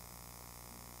rede.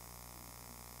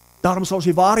 Daarom sal ons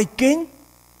die waarheid ken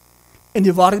en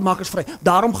die waarheid maak ons vry.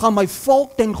 Daarom gaan my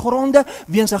volk ten gronde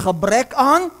weens 'n gebrek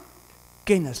aan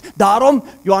kennis. Daarom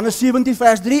Johannes 17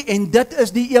 vers 3 en dit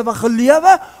is die ewige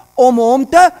lewe om hom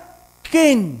te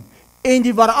ken en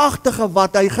die waaragtige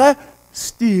wat hy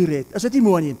gestuur het. Is dit nie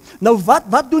mooi nie? Nou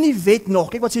wat doen die wet nog?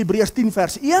 Kyk wat sê Hebreërs 10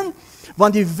 vers 1,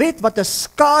 want die wet wat 'n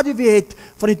skaduwee het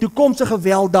van die toekomstige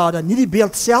weldaad, nie die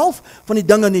beeld self van die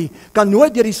dinge nie, kan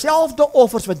nooit deur dieselfde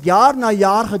offers wat jaar na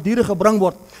jaar gedurig gebring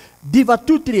word, die wat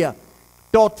toetree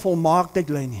tot volmaaktheid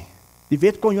lei nie. Die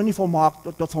wet kon jou nie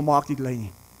tot volmaaktheid lei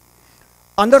nie.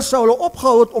 Anders sou hulle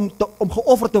opgehou het om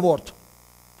geoffer te word,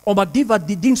 omdat die wat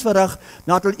die diens verrig,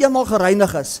 nadat hulle eenmaal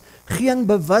gereinig is, geen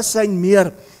bewussyn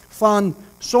meer van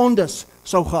sondes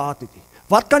sou gehad het nie.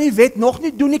 Wat kan die wet nog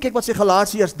nie doen nie? Kyk wat sê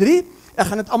Galasiërs 3, ek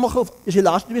gaan dit almal gou, is die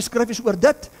laaste 2 skryfies oor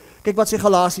dit, kyk wat sê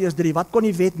Galasiërs 3, wat kon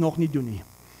die wet nog nie doen nie?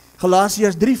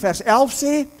 Galasiërs 3 vers 11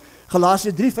 sê,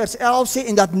 Galasiërs 3 vers 11 sê,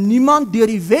 en dat niemand deur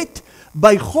die wet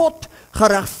by God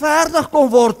geregverdig kon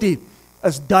word nie,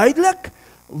 is duidelik,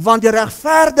 want die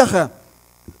regverdige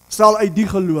sal uit die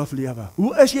geloof lewe.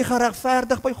 Hoe is jy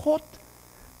geregverdig by God?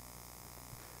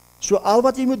 So al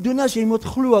wat jy moet doen is, jy moet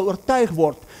glo, oortuig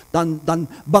word, dan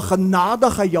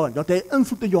begenadig hy jou, dat hy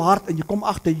invloed in jou hart, en jy kom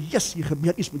agter, yes, jy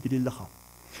gebeur iets met hierdie liggaam.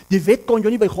 Die wet kon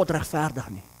jou nie by God regverdig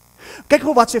nie. Kyk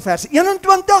hoe wat sê vers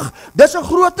 21, dis 'n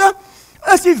groote,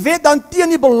 is die wet dan teen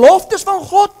die beloftes van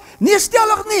God? Nee,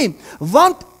 stellig nie,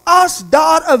 want as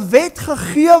daar 'n wet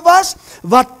gegee was,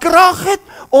 wat krag het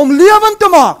om lewend te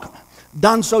maak,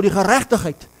 dan sou die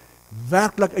geregtigheid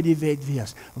werklik uit die wet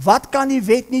wees. Wat kan die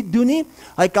wet nie doen nie?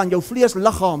 Hy kan jou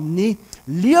vleesliggaam nie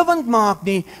lewend maak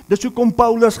nie. Dis hoekom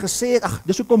Paulus gesê het,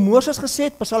 dis hoekom Moses gesê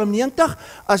het, Psalm 90,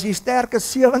 as jy sterk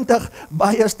is 70,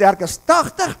 baie sterk is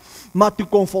 80, maar toe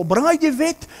kom volbring hy die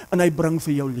wet, en hy bring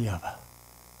vir jou lewe.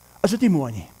 Is dit nie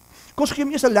mooi nie? Kom ons gee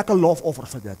hom eers 'n lekker lofoffer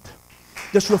vir dit.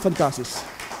 Dis so fantasties.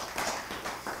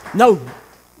 Nou,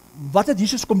 wat het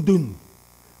Jesus kom doen?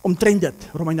 Omtrent dit,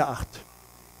 Romeine 8.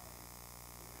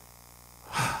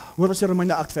 Hoor wat sê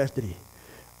Romeine 8 vers 3.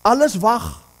 Alles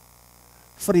wag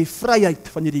vir die vryheid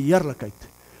van die heerlikheid,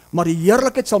 maar die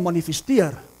heerlikheid sal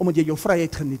manifesteer, omdat jy jou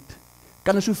vryheid geniet.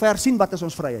 Kan ons so ver sien, wat is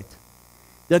ons vryheid?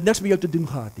 Dit het niks met jou te doen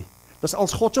gehad nie. Dit is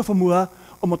als God se vermoë,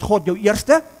 omdat God jou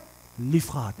eerste lief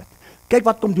gehad het. Kyk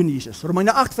wat kom doen Jesus.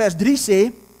 Romeine 8 vers 3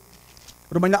 sê,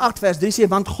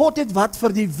 want God het wat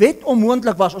vir die wet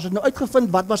onmoontlik was, ons het nou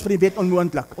uitgevind, wat was vir die wet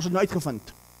onmoontlik, ons het nou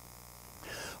uitgevind.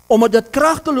 Omdat dit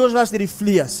kragteloos was deur die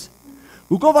vlees.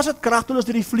 Hoekom was dit kragteloos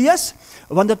deur die vlees?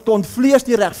 Want dit kon vlees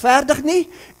nie regverdig nie,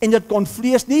 en dit kon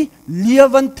vlees nie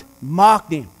lewend maak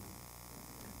nie.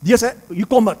 Hier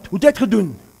kom het, hoe het hy dit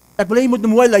gedoen? Ek wil hê jy moet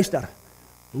mooi luister.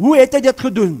 Hoe het hy dit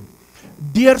gedoen?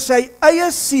 Deur sy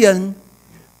eie seun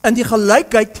in die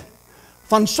gelykheid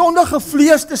van sondige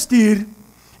vlees te stuur,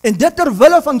 en dit ter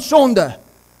wille van sonde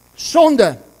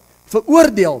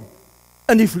veroordeel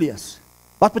in die vlees.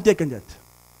 Wat beteken dit?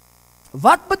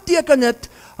 Wat beteken dit?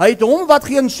 Hy het hom wat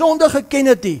geen sonde geken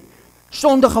het nie,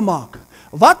 sonde gemaak.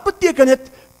 Wat beteken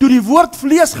dit? Toe die woord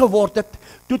vlees geword het,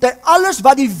 toe hy alles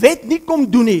wat die wet nie kom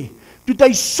doen nie, toe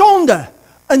hy sonde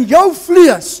in jou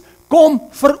vlees kom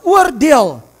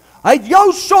veroordeel. Hy het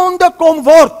jou sonde kom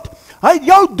word. Hy het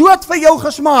jou dood vir jou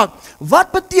gesmaak.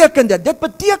 Wat beteken dit? Dit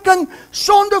beteken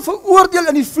sonde veroordeel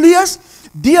in die vlees,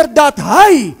 deurdat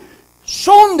hy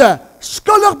sonde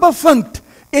skuldig bevind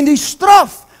en die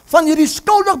straf van hierdie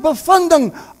skuldig bevinding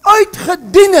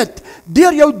uitgedien het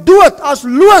deur jou dood as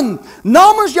loon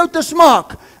namens jou te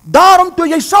smaak. Daarom toe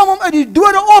jy saam hom uit die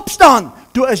dode opstaan,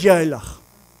 toe is jy heilig.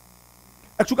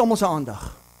 Ek soek almal se aandag.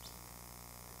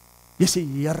 Jy sê,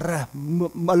 Here,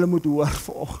 hulle moet hoor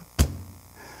vanoggend.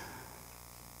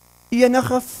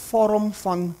 Enige vorm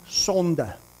van sonde,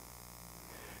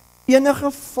 enige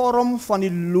vorm van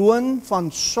die loon van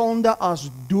sonde as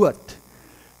dood,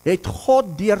 het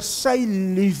God deur sy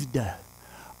liefde,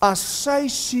 as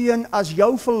sy seun, as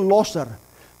jou verlosser,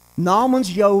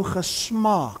 namens jou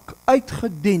gesmaak,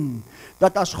 uitgedien,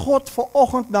 dat as God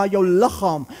vanoggend na jou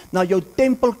liggaam, na jou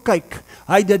tempel kyk,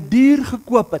 hy dit duur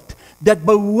gekoop het, dit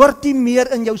behoort nie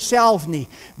meer in jouself nie,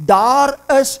 daar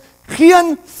is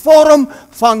geen vorm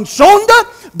van sonde,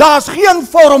 daar's geen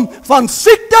vorm van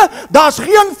siekte, daar's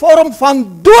geen vorm van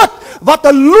dood wat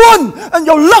 'n loon in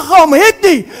jou liggaam het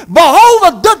nie,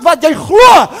 behalwe dit wat jy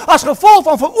glo as gevolg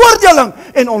van veroordeling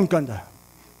en onkunde.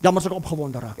 Jammer as ek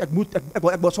opgewonde raak.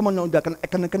 Ek wil sommer nou ek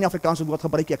kan nie Afrikaanse woord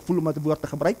gebruik nie. Ek voel om 'n woord te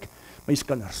gebruik. My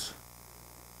kinders.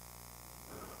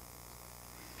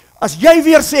 As jy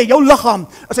weer sê jou liggaam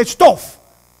is uit stof,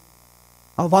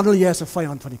 dan wandel jy as 'n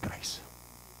vyand van die kruis.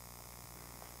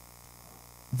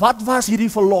 Wat was hierdie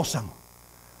verlossing?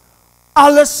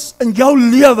 Alles in jou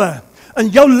lewe, in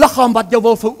jou liggaam wat jou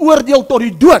wil veroordeel tot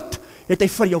die dood, het hy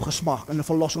vir jou gesmaak en 'n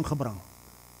verlossing gebring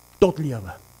tot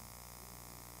lewe.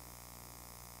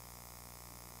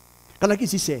 Kan ek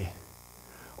ietsie sê?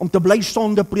 Om te bly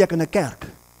sonde preek in 'n kerk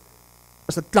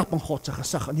is 'n klap in God se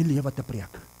gesig in die lewe te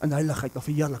preek, in heiligheid of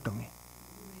verheerliking nie.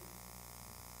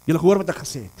 Julle hoor wat ek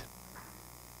gesê het.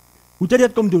 Hoe het hy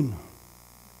dit kom doen?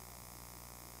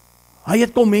 Hy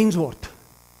het kom mens word.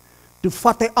 Toe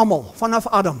vat hy almal vanaf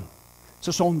Adam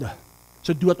se sonde,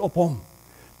 se dood op hom.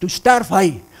 Toe sterf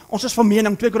hy. Ons is van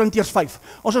mening 2 Korintiërs 5.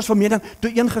 Ons is van mening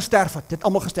toe een gesterf het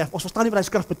almal gesterf. Ons verstaan nie wat hy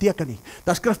skrif beteken nie.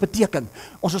 Dat skrif beteken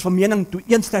ons is van mening toe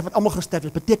een sterf het almal gesterf.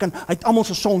 Dit beteken hy het almal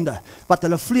se sonde wat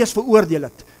hulle vlees veroordeel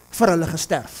het vir hulle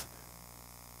gesterf.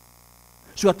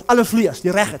 Sodat alle vlees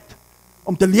die reg het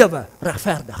om te lewe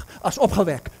regverdig, as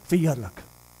opgewek verheerlik.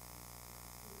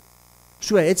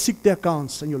 So het siekte 'n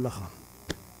kans in jou liggaam.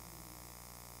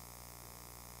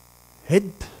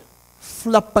 Het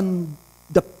flippen,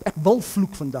 ek wil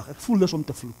vloek vandag, ek voel dus om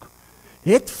te vloek.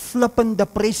 Het flippen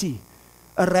depressie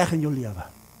 'n reg in jou lewe?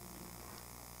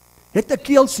 Het 'n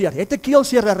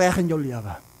keelseer 'n reg in jou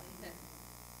lewe?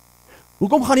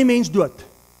 Hoekom gaan die mens dood?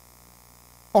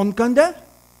 Onkunde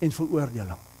en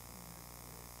veroordeling.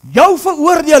 Jou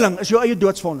veroordeling is jou eie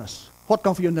doodsvonnis. God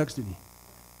kan vir jou niks doen nie.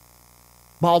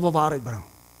 Behalwe waarheid bring.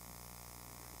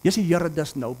 Jy sê Here,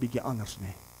 dis nou bietjie anders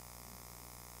nie.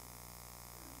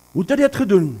 Hoe het hy dit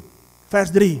gedoen?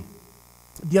 Vers 3.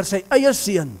 Deur sy eie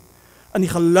seun in die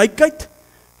gelykheid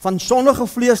van sondige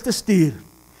vlees te stuur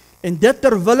en dit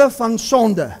ter wille van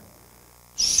sonde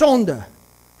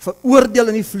veroordeel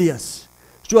in die vlees,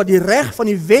 sodat die reg van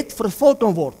die wet vervul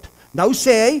kan word. Nou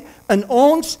sê hy in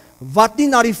ons wat nie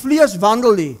na die vlees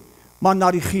wandel nie, maar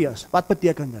na die gees. Wat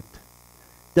beteken dit?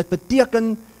 Dit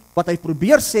beteken wat hy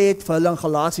probeer sê het vir hulle in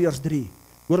Galasiërs 3.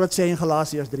 Hoor wat sê hy in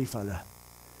Galasiërs 3 vir hulle.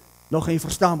 Nou gaan jy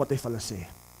verstaan wat hy vir hulle sê.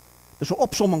 Dis 'n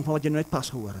opsomming van wat jy net pas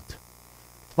gehoor het.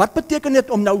 Wat beteken dit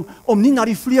om nie na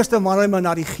die vlees te wandel maar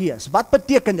na die gees? Wat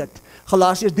beteken dit?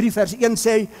 Galasiërs 3 vers 1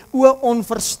 sê, o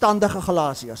onverstandige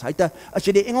Galasiërs. As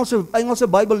jy die Engelse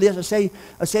Bybel lees, hy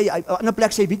sê 'n ander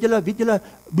plek sê, weet julle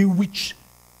bewitched.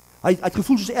 Hy het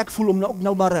gevoel soos ek voel om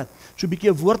nou maar so 'n bietjie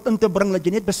 'n woord in te bring dat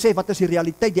jy net besef wat is die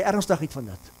realiteit, die ernstigheid van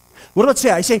dit. Hoor wat sê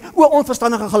hy? Hy sê, o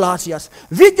onverstandige Galasiërs,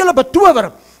 weet julle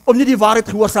betower om nie die waarheid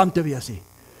gehoorsaam te wees nie.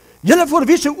 Julle voor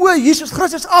wie se oë Jesus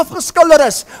Christus afgeskilder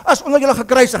is, as onder julle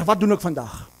gekruisig, wat doen ek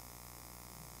vandag?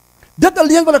 Dit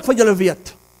alleen wil ek van julle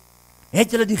weet.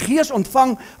 Het julle die gees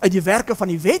ontvang uit die werke van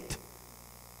die wet,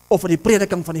 of uit die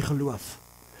prediking van die geloof?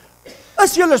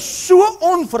 Is julle so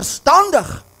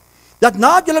onverstandig, dat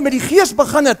nadat julle met die gees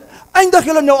begin het, eindig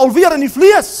julle nou alweer in die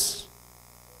vlees?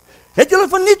 Het julle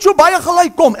van nie so baie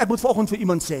gelei? Kom, ek moet vanoggend vir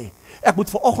iemand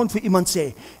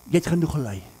sê, jy het genoeg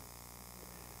gelei.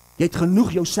 Jy het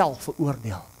genoeg jouself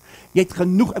veroordeel. Jy het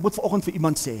genoeg, ek moet vanoggend vir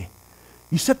iemand sê,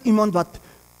 hier sit iemand wat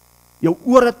jou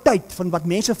ore tyd van wat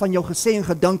mense van jou gesê en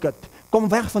gedink het, kom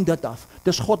weg van dit af.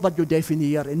 Dis God wat jou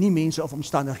definieer en nie mense of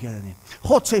omstandighede nie.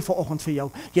 God sê vanoggend vir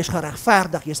jou, jy's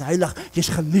geregverdig, jy's heilig, jy's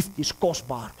geliefd, jy's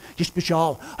kosbaar, jy's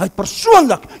spesiaal. Hy het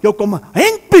persoonlik jou kom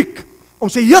handpiek om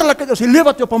sy heerlikheid in sy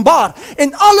lewe te openbaar.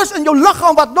 En alles in jou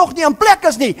liggaam wat nog nie in plek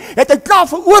is nie, het hy klaar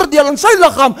veroordeel in sy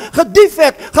liggaam,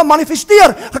 gedefek,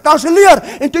 gemanifesteer, gekanselleer.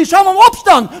 En toe jy saam om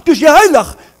opstaan, toe is jy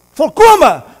heilig,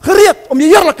 volkome, gereed om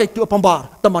die heerlikheid te openbaar,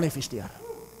 te manifesteer.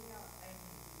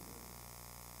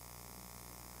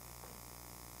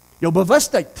 Jou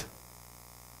bewustheid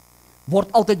word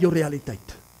altyd jou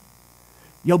realiteit.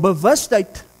 Jou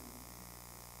bewustheid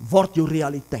word jou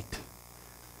realiteit.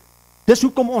 Dis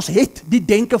hoekom ons het die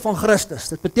denke van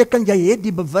Christus. Dit beteken jy het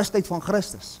die bewustheid van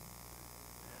Christus.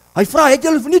 Hy vra, het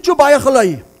julle verniet so baie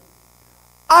gelei?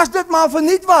 As dit maar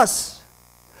verniet was.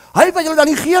 Hy wat julle dan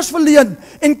die gees verleen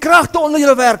en kragte onder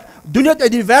julle werk, doen dit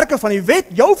uit die werke van die wet,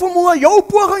 jou vermoë, jou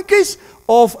pogingkies,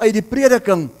 of uit die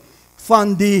prediking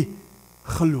van die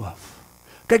geloof.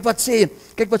 Kyk wat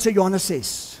sê Johannes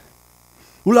 6.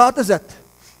 Hoe laat is dit?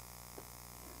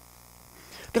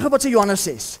 Kyk wat sê Johannes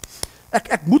 6.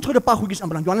 Ek moet gou 'n paar goedjies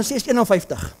aanbring. Johannes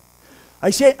 6:51. Hy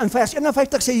sê, in vers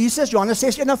 51 sê Jesus, Johannes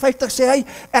 6:51 sê hy,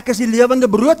 ek is die lewende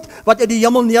brood, wat uit die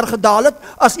hemel neergedaal het,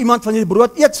 as iemand van die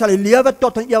brood eet, sal hy lewe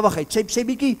tot in ewigheid. Sê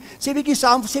bietjie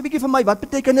saam, sê bietjie vir my, wat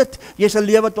beteken dit? Jy sal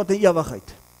lewe tot in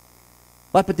ewigheid.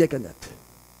 Wat beteken dit?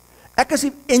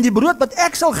 En die brood wat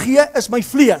ek sal gee, is my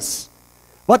vlees,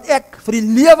 wat ek vir die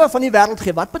lewe van die wêreld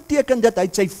gee. Wat beteken dit? Hy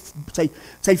het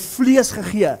sy vlees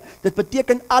gegee. Dit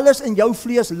beteken alles in jou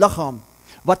vleesliggaam,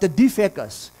 wat 'n defek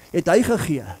is, het hy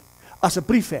gegee, as 'n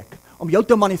prefek, om jou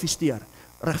te manifesteer,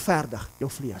 regverdig, jou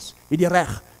vlees.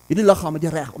 Hierdie liggaam het die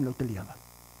reg om nou te lewe.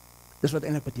 Dis wat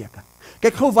eintlik beteken.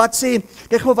 Kyk gou wat sê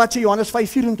Johannes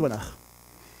 5:24.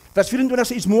 Vers 24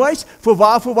 sê iets moois,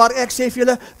 voorwaar ek sê vir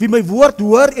julle, wie my woord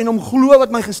hoor en hom glo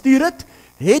wat my gestuur het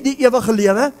die ewige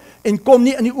lewe en kom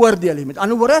nie in die oordeel nie. Met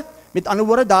ander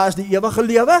woorde, daar is die ewige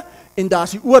lewe en daar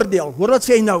is die oordeel. Hoor wat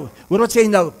sê hy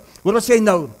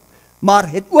nou? Maar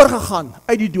het oorgegaan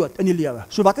uit die dood in die lewe.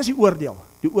 So wat is die oordeel?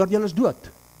 Die oordeel is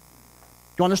dood.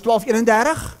 Johannes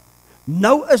 12:31.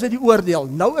 Nou is dit die oordeel.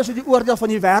 Nou is dit die oordeel van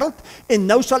die wêreld en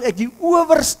nou sal ek die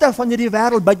owerste van hierdie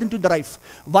wêreld buitentoe dryf.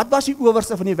 Wat was die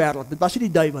owerste van die wêreld? Dit was nie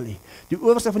die duiwel nie. Die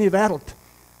owerste van die wêreld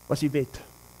was die wet.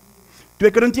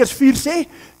 2 Korintiërs 4 sê,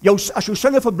 as jou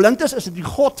sinne verblind is dit die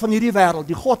god van hierdie wêreld.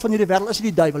 Die god van hierdie wêreld is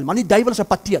nie die duiwel, maar die duiwel is 'n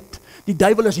pateet. Die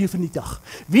duiwel is hier vernietig.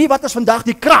 Wat is vandag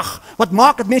die krag wat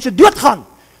maak dat mense doodgaan?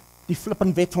 Die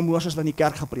flippende wet van Moses wat in die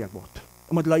kerk gepreek word.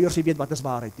 Omdat leiers nie weet wat is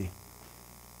waarheid nie.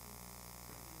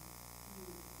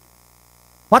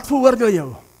 Wat veroordeel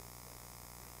jou?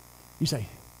 Wie sê?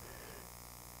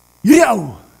 Hierdie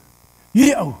ou.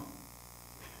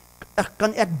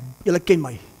 Julle ken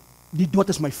my. Die dood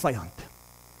is my vyand.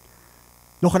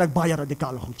 Nog gaan ek baie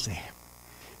radikale goed sê.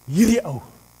 Hierdie ou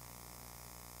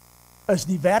is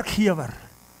die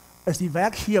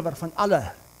werkgewer van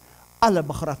alle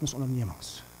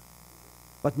begrafnisondernemings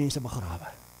wat mense begrawe.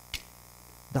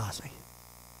 Daar is hy.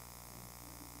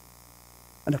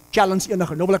 En ek challenge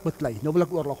enige, nou wil ek beklei, nou wil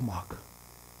ek oorlog maak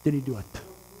teen die dood.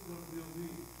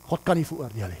 God kan nie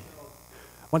veroordeel nie.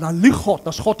 Want dan lieg God,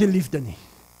 as God nie liefde nie.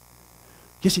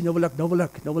 Jy sien, nou wil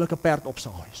ek 'n perd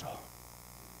opsaal hierso.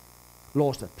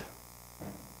 Los dit.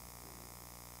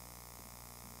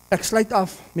 Ek sluit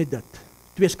af met dit.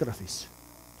 Twee skriffies.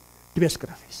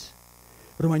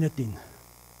 Romeine 10.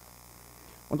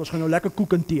 Want ons gaan nou lekker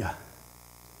koek en tee.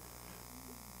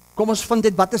 Kom ons vind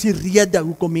dit, wat is die rede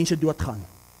hoekom mense doodgaan?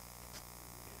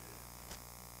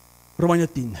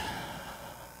 Romeine 10.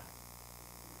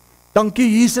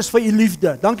 Dankie Jesus vir u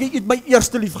liefde. Dankie u het my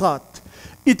eerste lief gehad.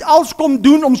 U het alles kom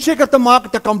doen om seker te maak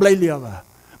dat ek kan bly lewe.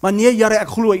 Maar nee Here, ek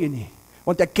glo u nie,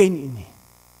 want ek ken u nie.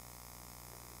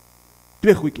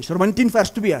 Twee goedjies. Romeine 10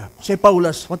 vers 2 sê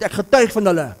Paulus, want ek getuig van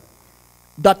hulle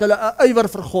dat hulle 'n ywer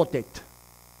vir God het,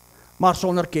 maar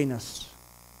sonder kennis.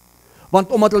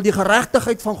 Want omdat hulle die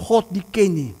geregtigheid van God nie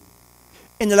ken nie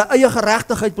en hulle eie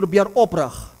geregtigheid probeer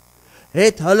oprig,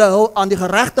 het hulle aan die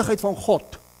geregtigheid van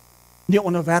God nie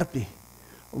onderwerp nie.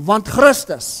 Want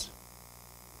Christus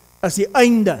is die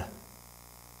einde.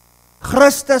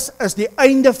 Christus is die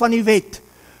einde van die wet.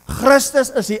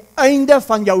 Christus is die einde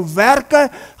van jou werke.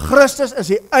 Christus is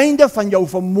die einde van jou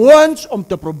vermoëns om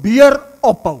te probeer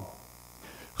ophou.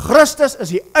 Christus is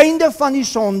die einde van die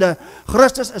sonde.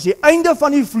 Christus is die einde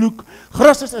van die vloek.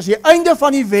 Christus is die einde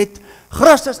van die wet.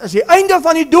 Christus is die einde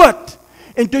van die dood.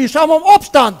 En toe jy saam hom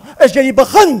opstaan, is jy die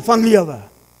begin van lewe.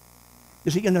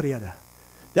 Dis die ene rede.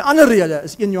 Die ander rede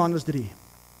is 1 Johannes 3.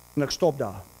 En ek stop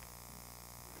daar.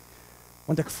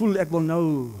 Want ek voel ek wil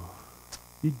nou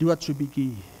die dood so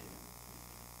bietjie.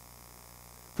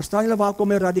 Verstaan julle waar kom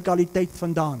die radikaliteit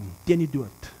vandaan teen die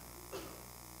dood?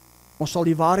 Ons sal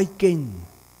die waarheid ken.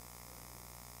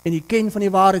 En die ken van die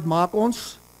waarheid maak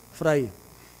ons vry.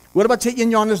 Hoor wat sê 1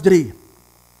 Johannes 3.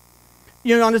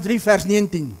 1 Johannes 3 vers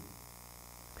 19.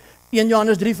 1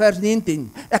 Johannes 3 vers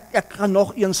 19. Ek gaan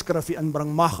nog een skrifgie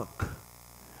inbring, mag ek?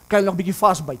 Kan jy nog bietjie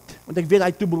vasbyt, want ek weet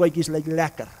hy toebroodjies lyk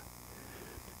lekker.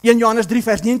 1 Johannes 3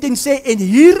 vers 19 sê, en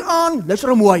hieraan,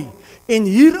 luister mooi, en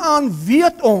hieraan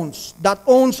weet ons, dat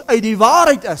ons uit die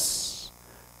waarheid is,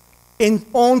 en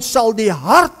ons sal die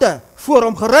harte voor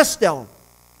hom gerus stel,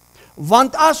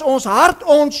 want as ons hart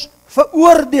ons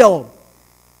veroordeel,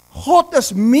 God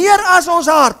is meer as ons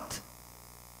hart,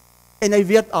 en hy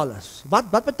weet alles.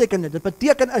 Wat beteken dit? Dit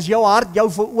beteken as jou hart jou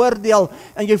veroordeel,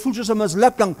 en jy voel soos 'n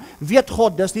mislukking, weet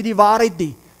God, dis nie die waarheid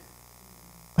nie.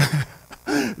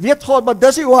 Weet God, maar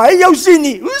dis nie hoe hy jou sien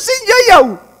nie. Hoe sien jy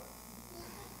jou?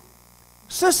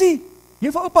 Sissie, jy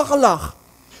het vir oupa gelag.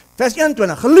 Vers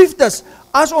 21, geliefdes,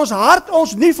 as ons hart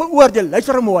ons nie veroordeel,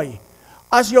 luister mooi,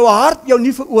 as jou hart jou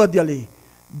nie veroordeel nie,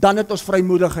 dan het ons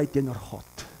vrymoedigheid teenoor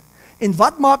God. En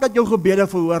wat maak dat jou gebede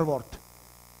verhoor word?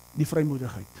 die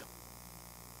vrymoedigheid.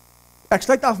 Ek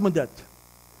sluit af met dit.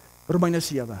 Romeine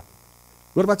 7.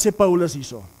 Hoor wat sê Paulus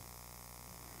hierso.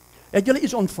 Het julle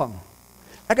iets ontvang?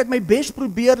 Ek het my bes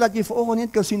probeer dat jy vanoggend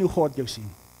net kan sien hoe God jou sien.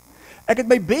 Ek het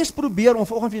my bes probeer om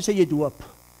vanoggend vir jou sê jy het hoop.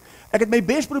 Ek het my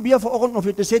bes probeer vanoggend om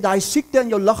vir jou te sê daai siekte in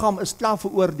jou liggaam is klaar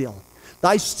veroordeel.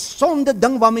 Daai sonde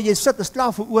ding waarmee jy sit is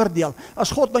klaar veroordeel.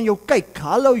 As God na jou kyk,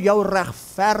 hallo jou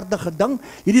regverdige ding,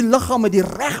 hierdie liggaam het die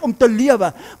reg om te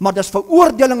lewe, maar dis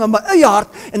veroordeling in my eie hart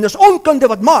en dis onkunde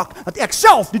wat maak dat ek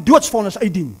self die doodsvonnis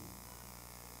uitdien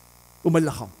oor my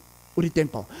liggaam, oor die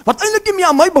tempel. Wat eintlik nie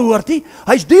meer aan my behoort nie,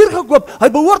 hy's duur gekoop, hy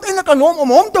behoort eintlik aan hom om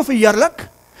hom te verheerlik.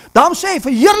 Daarom sê hy,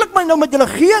 verheerlik my nou met julle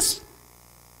gees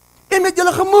en met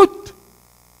julle gemoed.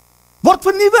 Word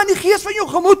vernuwe in die gees van jou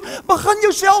gemoed. Begin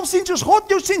jouself sien soos God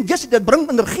jou sien. Yes, dit bring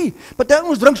energie. Party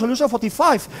ons drink Salusa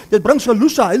 45. Dit bring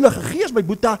Salusa, Heilige Gees, my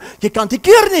boeta. Jy kan dit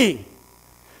keer nie.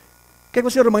 Kyk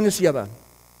wat sê Romeine 7.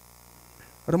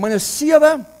 Romeine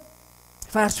 7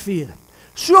 vers 4.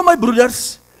 So my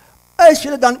broeders, is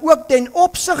julle dan ook ten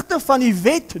opsigte van die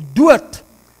wet dood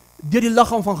deur die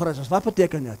liggaam van Christus. Wat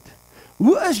beteken dit?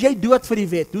 Hoe is jy dood vir die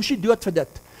wet? Hoe is jy dood vir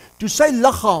dit? Toe sy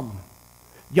liggaam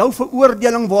jou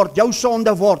veroordeling word, jou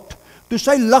sonde word, toe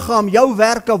sy liggaam jou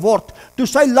werke word, toe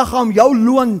sy liggaam jou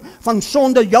loon van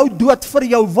sonde, jou dood vir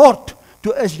jou word,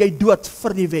 toe is jy dood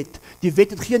vir die wet. Die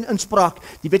wet het geen inspraak,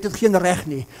 die wet het geen reg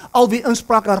nie. Al wie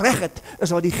inspraak en reg het,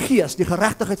 is wat die gees, die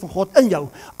geregtigheid van God in jou,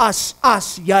 as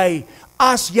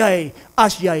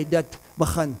jy dit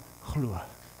begin glo.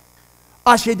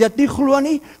 As jy dit nie glo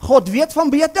nie, God weet van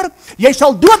beter, jy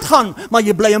sal doodgaan, maar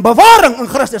jy bly in bewaring in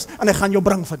Christus, en hy gaan jou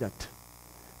bring vir dit.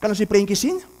 Kan ons die prentjie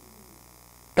sien?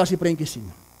 Kan ons die prentjie sien?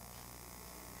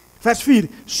 Vers 4,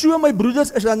 so my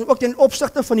broeders is dan ook ten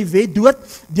opsigte van die wet dood,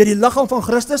 deur die liggaam van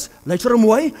Christus, luister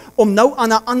mooi, om nou aan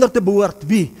 'n ander te behoort.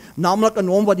 Wie? Naamlik aan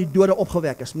hom wat die dode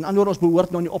opgewek is. Met ander woorde, ons behoort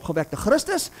nou aan die opgewekte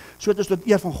Christus, sodat ons tot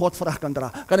eer van God verreg kan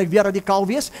dra. Kan ek weer radikaal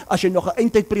wees? As jy nog 'n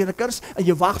eindtydprediker en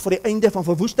jy wag vir die einde van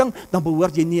verwoesting, dan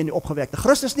behoort jy nie in die opgewekte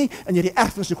Christus nie, en jy die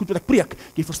erfenis so goed wat ek preek.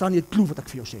 Jy verstaan nie die kloof wat ek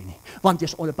vir jou sê nie. Want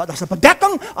jy's onder, daar's 'n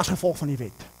bedekking as gevolg van die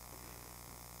wet.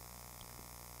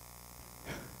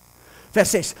 Vers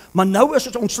 6, maar nou is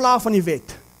ons ontslaaf van die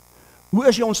wet. Hoe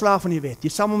is jy ontslaaf van die wet? Jy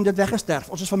saam om dit weggesterf.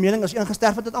 Ons is van mening, as een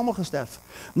gesterf het, het almal gesterf.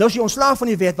 Nou is jy ontslaaf van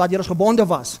die wet, waar jy ons gebonde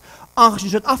was,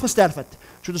 aangesien dit afgesterf het,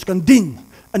 sodat ons kan dien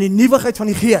in die nuwigheid van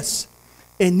die gees,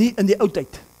 en nie in die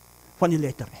oudheid van die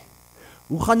letter nie.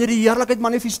 Hoe gaan jy die heerlikheid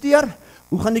manifesteer?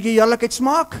 Hoe gaan jy die heerlikheid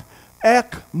smaak?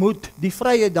 Ek moet die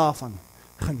vryheid daarvan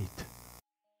geniet.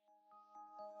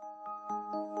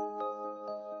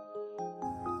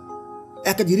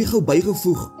 Ek het hierdie gou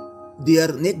bygevoeg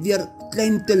deur net weer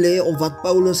klein te lê op wat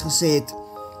Paulus gesê het,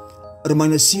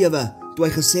 Romeine 7, toe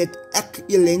hy gesê het, ek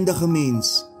elendige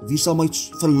mens, wie sal my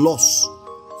verlos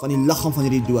van die liggaam van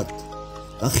hierdie dood?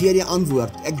 Dan gee die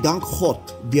antwoord, ek dank God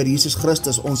deur Jesus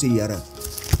Christus ons Here.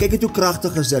 Kyk net hoe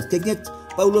kragtig is dit. Kyk net,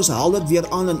 Paulus haal dit weer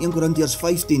aan in 1 Korintiërs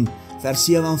 15 vers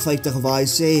 57 waar hy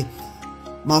sê,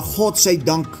 maar God sy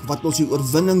dank wat ons die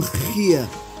oorwinning gee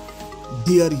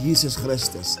deur Jesus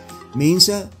Christus.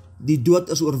 Mense, die dood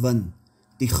is oorwin,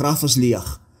 die graf is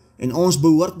leeg, en ons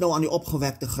behoort nou aan die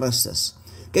opgewekte Christus.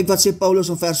 Kyk wat sê Paulus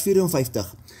in vers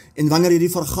 54, en wanneer jy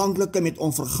die verganklike met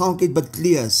onverganklikheid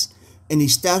beklees, en die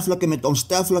sterflike met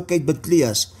onsterflikheid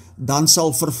beklees, dan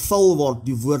sal vervul word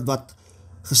die woord wat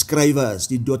geskrywe is,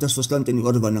 die dood is verslind in die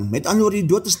oorwinning. Met ander woorde,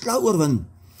 die dood is klaar oorwin.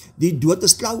 Die dood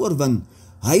is klaar oorwin.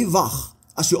 Hy wag,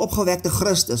 as die opgewekte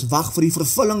Christus, wag vir die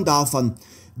vervulling daarvan,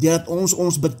 deurdat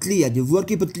ons beklee. Die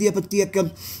woordjie beklee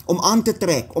beteken om aan te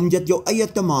trek, om dit jou eie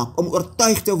te maak, om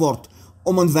oortuig te word,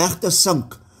 om in weg te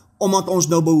sink, omdat ons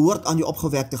nou behoort aan die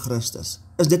opgewekte Christus.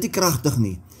 Is dit nie kragtig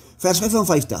nie? Vers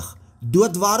 55,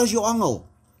 dood, waar is jou angel?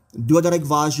 Doodryk,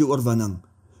 waar is jou oorwinning?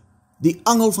 Die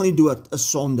angel van die dood is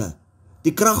sonde.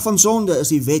 Die krag van sonde is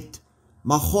die wet,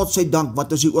 maar God sy dank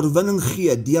wat ons die oorwinning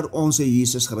gee deur ons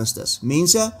Jesus Christus.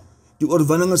 Mense, die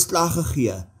oorwinning is klaar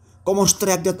gegee. Kom ons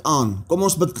trek dit aan, kom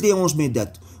ons beklee ons met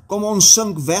dit, kom ons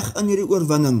sink weg in hierdie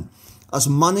oorwinning, as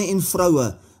manne en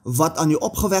vroue, wat aan die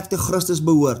opgewekte Christus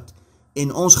behoort,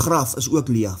 en ons graf is ook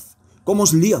leeg. Kom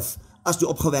ons leef as die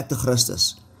opgewekte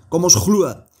Christus. Kom ons glo,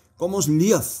 kom ons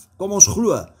leef, kom ons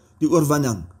glo, die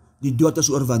oorwinning, die dood is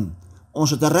oorwin.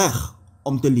 Ons het 'n reg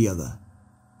om te lewe.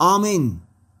 Amen.